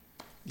am.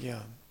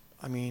 Yeah.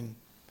 I mean,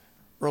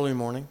 early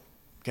morning.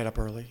 Get up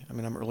early. I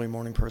mean, I'm an early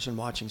morning person.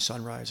 Watching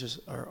sunrises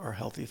are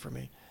healthy for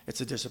me.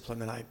 It's a discipline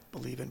that I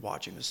believe in.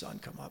 Watching the sun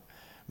come up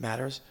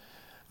matters.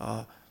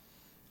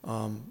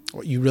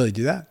 You really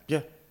do that?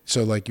 Yeah.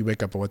 So like you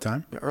wake up at what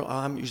time?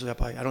 I'm usually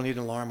up. I don't need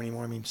an alarm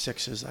anymore. I mean,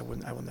 6 I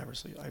will never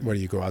sleep. What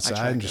do you go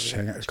outside and just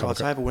hang out? Go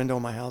outside. I have a window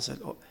in my house. I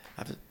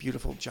have a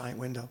beautiful giant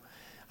window.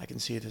 I can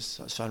see this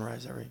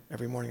sunrise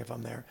every morning if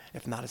I'm there.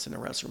 If not, it's in the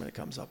restroom and it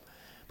comes up.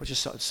 But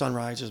just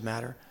sunrises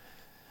matter.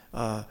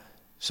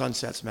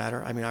 Sunsets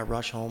matter. I mean, I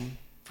rush home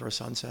for a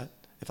sunset.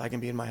 If I can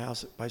be in my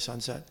house by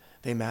sunset,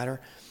 they matter.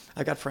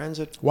 I got friends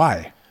that.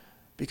 Why?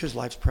 Because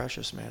life's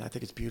precious, man. I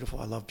think it's beautiful.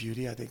 I love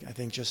beauty. I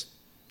think just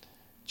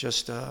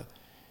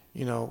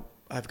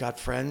I've got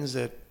friends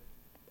that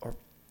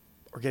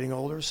are getting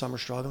older. Some are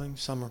struggling.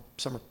 Some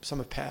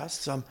have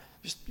passed. Some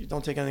just you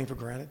don't take anything for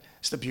granted.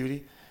 It's the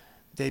beauty.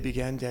 Day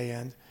begin, day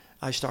end.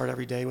 I start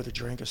every day with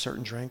a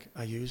certain drink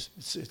I use.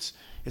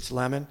 It's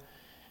lemon.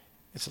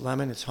 It's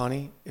lemon. It's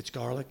honey. It's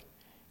garlic.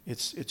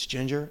 It's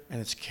ginger,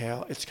 and it's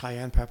kale. It's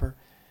cayenne pepper.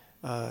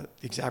 The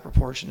exact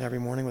proportion every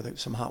morning with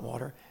some hot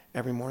water.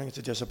 Every morning, it's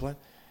a discipline.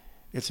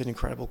 It's an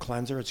incredible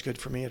cleanser. It's good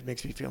for me. It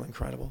makes me feel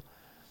incredible.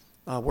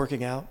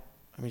 Working out.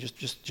 I mean,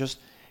 just it doesn't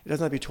have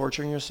to be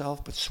torturing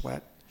yourself, but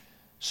sweat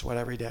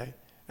every day.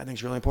 I think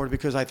it's really important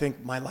because I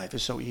think my life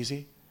is so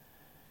easy.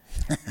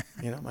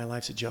 You know, my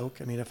life's a joke.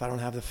 I mean, if I don't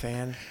have the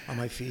fan on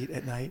my feet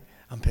at night,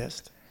 I'm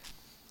pissed.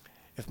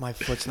 If my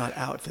foot's not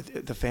out,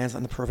 if the fan's not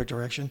in the perfect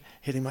direction,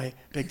 hitting my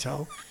big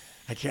toe,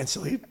 I can't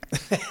sleep.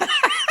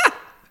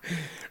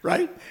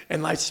 Right?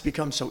 And life's just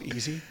become so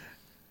easy.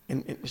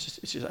 And it's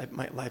just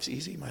my life's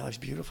easy. My life's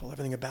beautiful.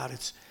 Everything about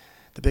it's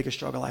the biggest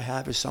struggle I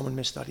have is someone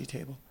missed study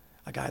table.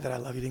 A guy that I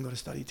love, he didn't go to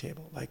study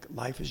table. Like,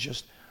 life is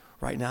just,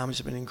 right now,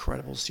 it's been an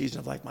incredible season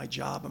of, like, my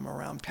job. I'm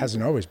around people.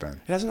 Hasn't always been.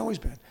 It hasn't always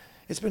been.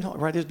 It's been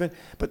hard, right? There's been,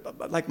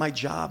 but like my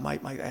job,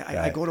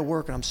 I go to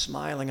work and I'm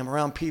smiling. I'm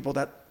around people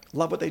that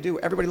love what they do.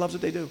 Everybody loves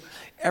what they do.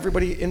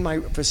 Everybody in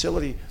my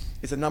facility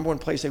is the number one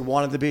place they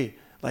wanted to be.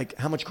 Like,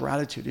 how much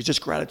gratitude? It's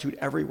just gratitude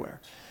everywhere.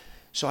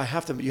 So you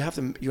have to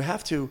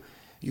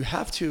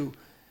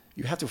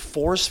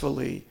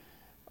forcefully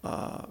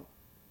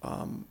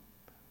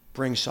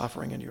bring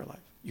suffering into your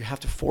life. You have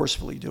to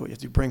forcefully do it. You have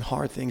to bring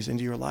hard things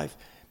into your life,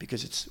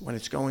 because when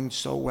it's going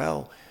so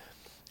well,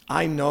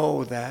 I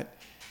know that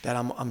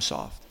I'm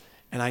soft.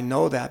 And I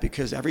know that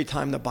because every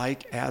time the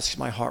bike asks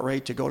my heart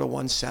rate to go to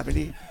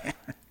 170,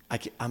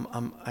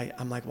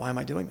 I'm like, why am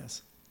I doing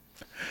this?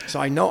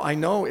 So I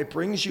know it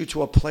brings you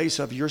to a place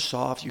of you're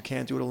soft, you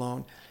can't do it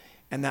alone.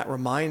 And that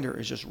reminder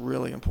is just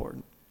really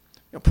important.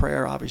 You know,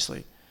 prayer,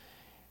 obviously.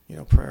 You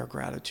know, prayer,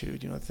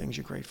 gratitude, things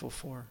you're grateful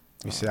for.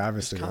 You see,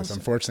 obviously,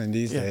 unfortunately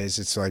these days,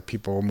 it's like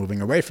people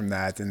moving away from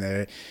that, and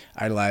they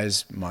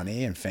idolize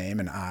money and fame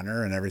and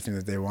honor and everything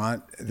that they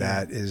want.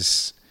 That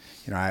is,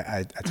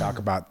 I talk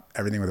about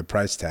everything with a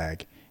price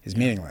tag is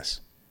meaningless,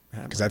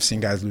 because I've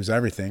seen guys lose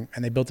everything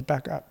and they built it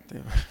back up.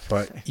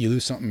 But you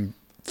lose something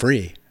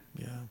free.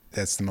 Yeah,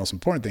 that's the most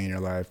important thing in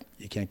your life.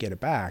 You can't get it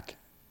back.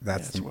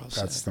 That's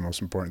the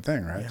most important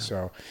thing, right? Yeah.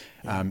 So,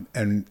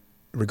 and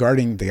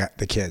regarding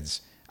the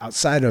kids.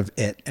 Outside of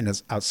it, and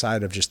it's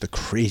outside of just the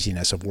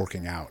craziness of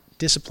working out,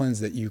 disciplines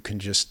that you can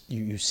just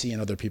you see in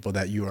other people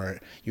that you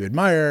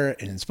admire,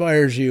 it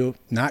inspires you,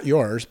 not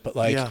yours, but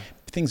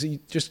things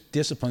that just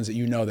disciplines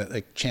that that,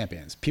 like,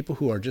 champions, people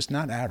who are just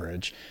not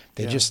average,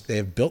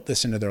 they've built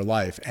this into their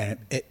life, and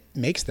it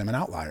makes them an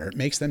outlier. It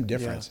makes them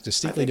different,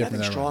 distinctly different. I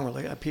think strong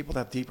people that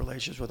have deep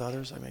relationships with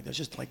others. I mean, there's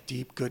just like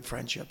deep, good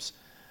friendships,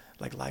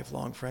 like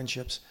lifelong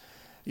friendships.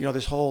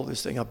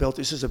 This thing I built.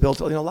 This is a a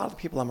lot of the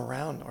people I'm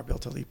around are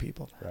built to lead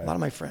people. Right. A lot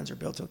of my friends are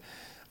built to.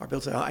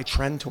 I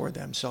trend toward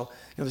them. So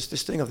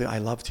this thing of the I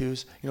love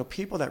tos.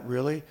 People that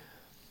really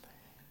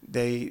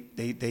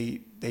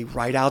they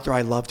write out their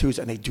I love tos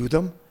and they do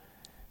them.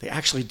 They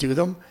actually do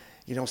them.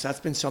 So that's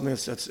been something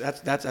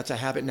that's a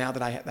habit now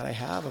that I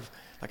have of,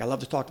 like, I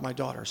love to talk to my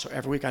daughter. So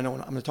every week I know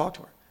I'm going to talk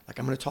to her. Like,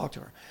 I'm going to talk to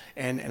her,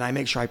 and I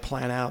make sure I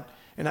plan out.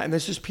 And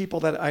there's just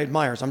people that I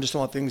admire. So I'm just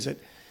talking about things that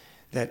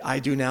I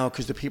do now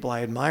because the people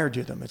I admire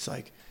do them. It's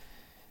like,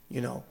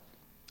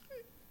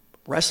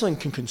 wrestling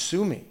can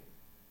consume me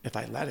if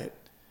I let it,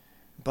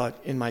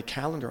 but in my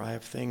calendar I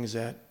have things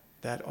that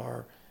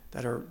are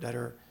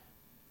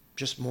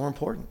just more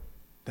important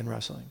than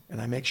wrestling, and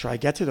I make sure I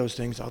get to those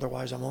things.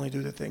 Otherwise, I'm only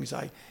doing the things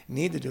I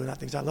need to do, not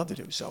things I love to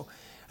do. So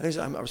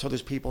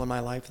there's people in my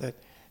life that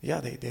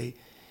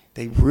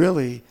they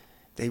really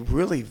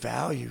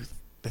value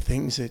the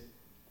things that.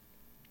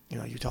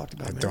 You talked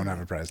about. Don't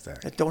have a price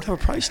tag. That don't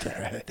have a price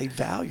tag. Right. They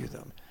value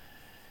them.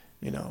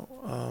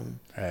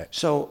 Right.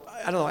 So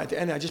I don't know. At the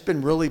end, I've just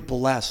been really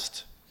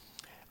blessed.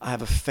 I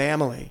have a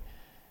family.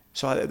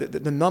 So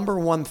the number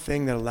one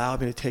thing that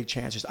allowed me to take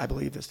chances, I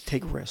believe, is to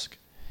take risk.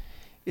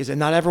 Is that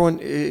not everyone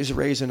is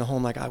raised in a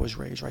home like I was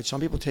raised, right? Some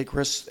people take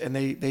risks and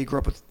they grew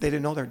up with, they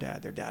didn't know their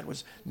dad. Their dad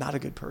was not a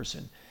good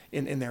person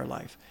in their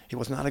life. He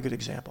was not a good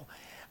example.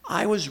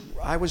 I was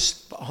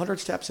 100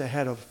 steps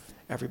ahead of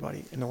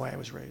everybody in the way I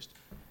was raised.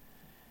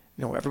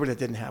 Everybody that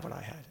didn't have what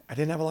I had. I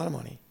didn't have a lot of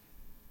money.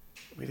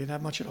 We didn't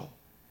have much at all.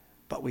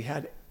 But we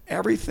had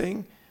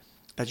everything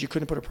that you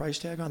couldn't put a price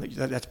tag on,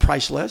 that's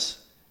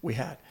priceless, we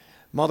had.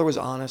 Mother was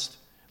honest,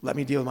 let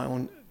me deal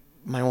with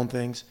my own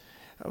things.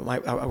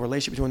 A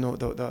relationship between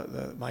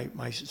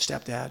my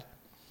stepdad,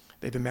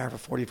 they've been married for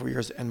 44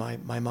 years, and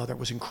my mother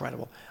was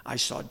incredible. I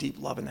saw deep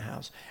love in the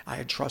house. I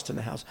had trust in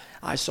the house.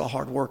 I saw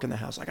hard work in the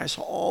house. Like, I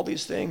saw all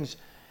these things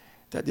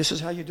that this is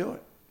how you do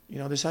it.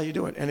 This is how you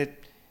do it. And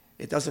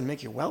it doesn't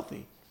make you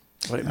wealthy,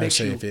 but it makes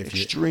you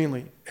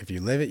extremely. If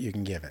you live it, you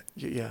can give it.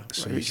 Yeah.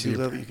 So if you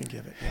live it, you can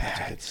give it.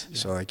 Yeah,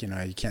 so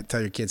you can't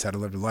tell your kids how to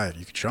live their life.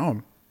 You can show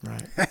them.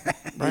 Right.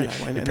 Right.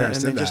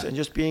 And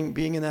just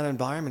being in that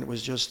environment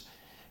was just,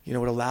 it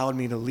allowed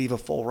me to leave a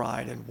full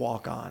ride and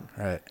walk on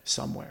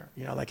somewhere.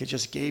 It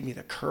just gave me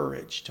the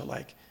courage to,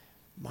 like,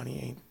 money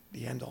ain't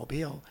the end all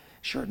be all.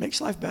 Sure, it makes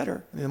life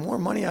better. The more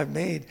money I've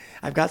made,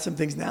 I've got some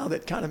things now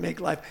that kind of make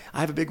life.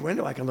 I have a big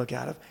window I can look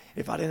out of.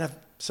 If I didn't have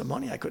some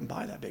money, I couldn't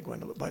buy that big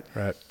window. But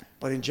Right.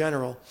 but in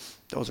general,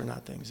 those are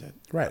not things that.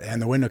 Right,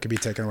 and the window could be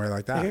taken away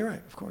like that. Yeah, you're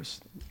right, of course.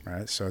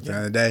 Right. So at the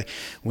end of the day,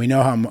 we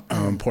know how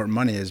important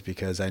money is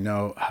because I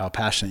know how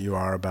passionate you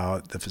are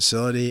about the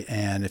facility.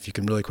 And if you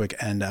can really quick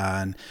end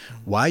on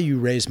why you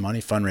raise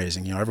money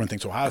fundraising. You know, everyone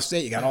thinks Ohio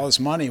State, you got all this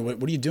money.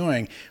 What are you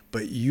doing?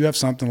 But you have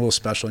something a little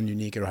special and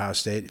unique at Ohio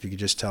State. If you could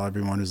just tell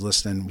everyone who's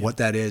listening what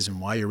that is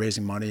and why you're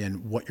raising money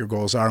and what your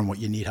goals are and what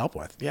you need help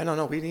with. Yeah,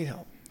 no, we need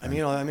help. I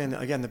mean,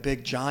 again, the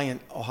big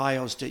giant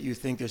Ohio State, you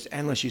think there's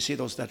endless. You see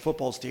that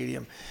football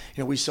stadium.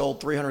 You know, we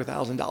sold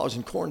 $300,000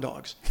 in corn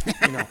dogs,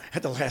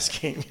 at the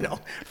last game,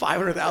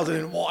 $500,000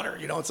 in water.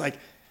 It's like,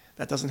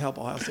 that doesn't help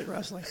Ohio State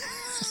wrestling.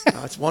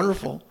 It's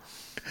wonderful.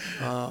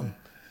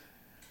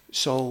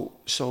 So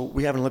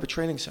we have an Olympic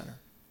training center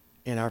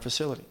in our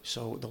facility.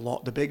 So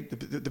the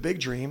big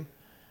dream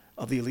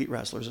of the elite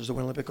wrestlers is to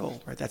win Olympic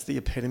gold, right? That's the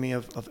epitome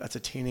of that's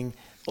attaining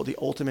the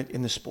ultimate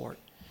in the sport,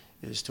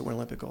 is to win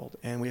Olympic gold.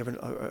 And we have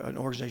an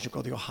organization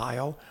called the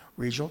Ohio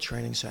Regional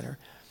Training Center.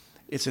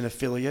 It's an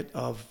affiliate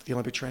of the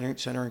Olympic Training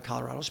Center in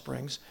Colorado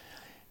Springs.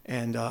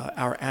 And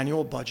our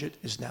annual budget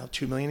is now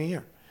 $2 million a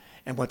year.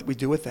 And what we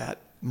do with that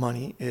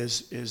money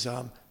is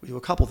we do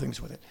a couple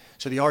things with it.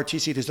 So the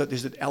RTC,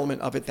 there's an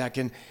element of it that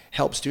can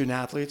help student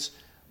athletes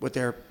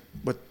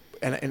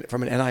and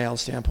from an NIL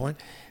standpoint.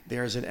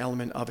 There's an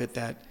element of it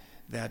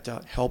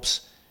that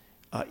helps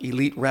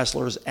elite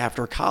wrestlers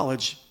after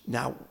college.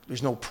 Now,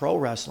 there's no pro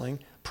wrestling.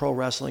 Pro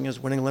wrestling is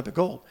winning Olympic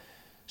gold.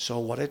 So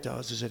what it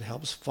does is it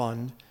helps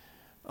fund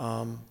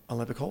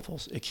Olympic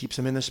hopefuls. It keeps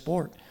them in the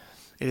sport.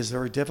 It is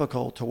very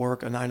difficult to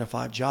work a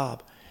 9-to-5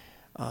 job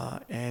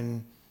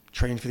and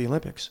train for the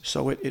Olympics.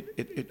 So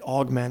it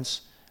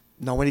augments.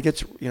 Nobody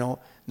gets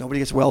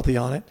wealthy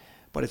on it,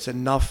 but it's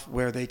enough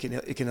where it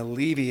can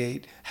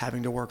alleviate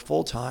having to work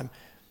full time,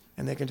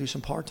 and they can do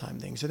some part-time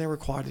things, and they're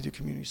required to do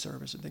community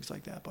service and things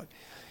like that. But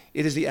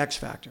it is the X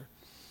factor.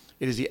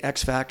 It is the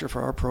X factor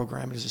for our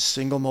program. It is the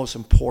single most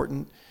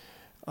important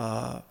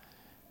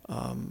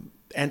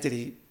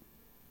entity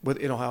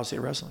in Ohio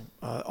State wrestling.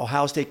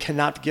 Ohio State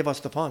cannot give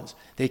us the funds.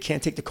 They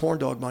can't take the corn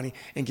dog money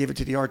and give it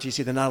to the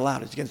RTC. They're not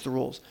allowed. It's against the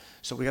rules.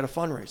 So we got to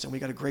fundraise, and we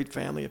got a great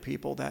family of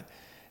people that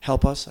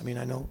help us. I mean,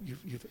 I know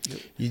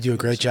you do a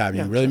great job.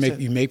 Yeah, You really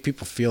make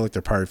people feel like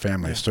they're part of the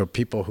family. Yeah. So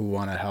people who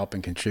want to help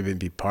and contribute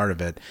and be part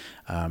of it,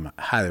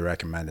 highly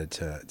recommended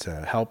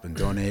to help and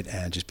donate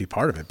and just be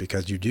part of it,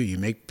 because you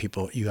make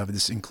people, you have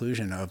this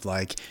inclusion of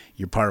like,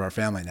 you're part of our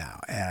family now.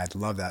 And I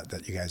love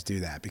that you guys do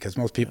that, because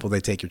most people,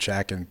 they take your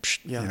check and,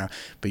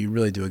 but you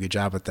really do a good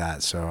job with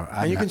that. So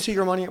and you can see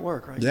your money at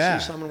work, right? Yeah,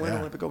 You see someone win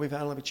Olympic gold. We've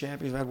had Olympic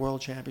champions, we've had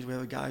world champions, we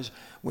have guys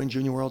win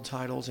junior world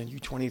titles and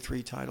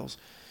U23 titles.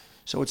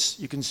 So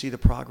you can see the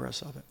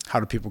progress of it. How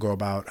do people go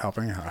about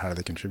helping? How do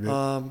they contribute?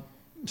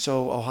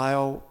 So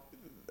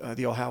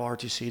the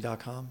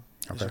OhioRTC.com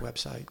is a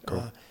website.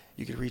 Cool.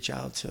 You could reach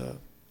out to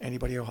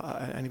anybody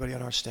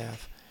on our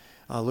staff.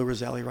 Lou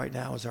Roselli right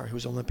now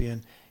who's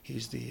Olympian.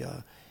 He's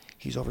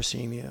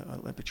overseeing the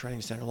Olympic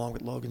Training Center along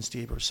with Logan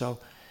Stieber. So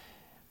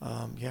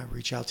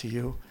reach out to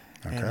you.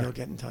 Okay. And he'll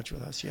get in touch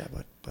with us. Yeah,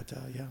 but.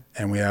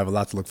 And we have a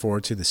lot to look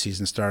forward to. The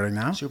season's starting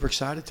now. Super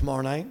excited.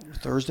 Tomorrow night,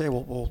 Thursday.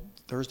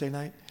 Thursday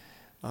night.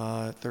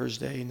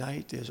 Thursday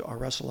night is our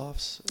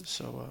wrestle-offs.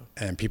 So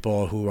and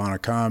people who want to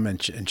come and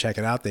check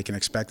it out, they can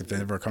expect, if they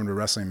never come to a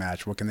wrestling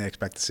match, what can they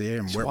expect to see?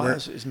 And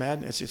it's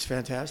madness. It's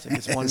fantastic.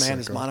 It's one man.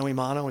 It's so cool. Mano a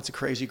mano. It's a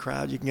crazy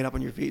crowd. You can get up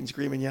on your feet and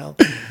scream and yell.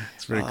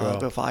 It's pretty cool.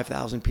 About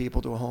 5,000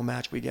 people to a home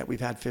match.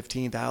 We've had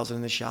 15,000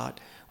 in the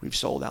shot. We've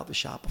sold out the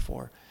shot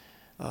before.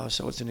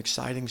 So it's an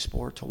exciting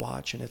sport to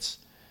watch, and it's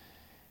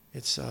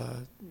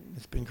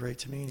been great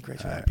to me and great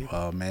to a lot of people.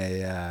 Well,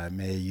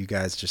 may you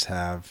guys just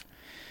have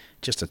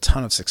just a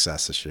ton of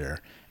success this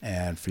year,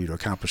 and for you to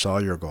accomplish all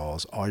your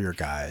goals, all your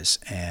guys,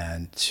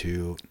 and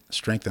to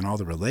strengthen all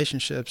the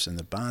relationships and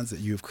the bonds that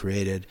you've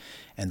created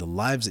and the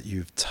lives that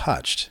you've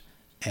touched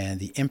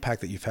and the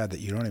impact that you've had that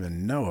you don't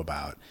even know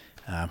about.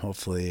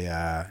 Hopefully,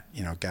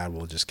 God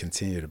will just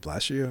continue to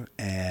bless you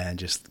and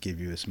just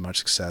give you as much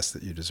success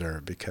that you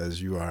deserve,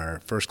 because you are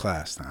first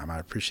class, Tom. I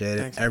appreciate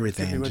it. Thanks.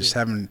 Everything. Just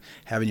having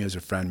you as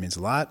a friend means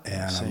a lot,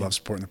 and I love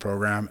supporting the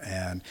program.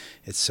 And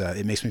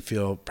it makes me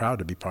feel proud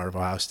to be part of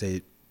Ohio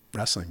State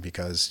wrestling,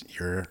 because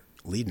you're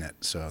leading it.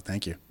 So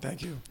thank you.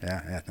 Thank you.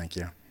 Yeah, thank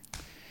you.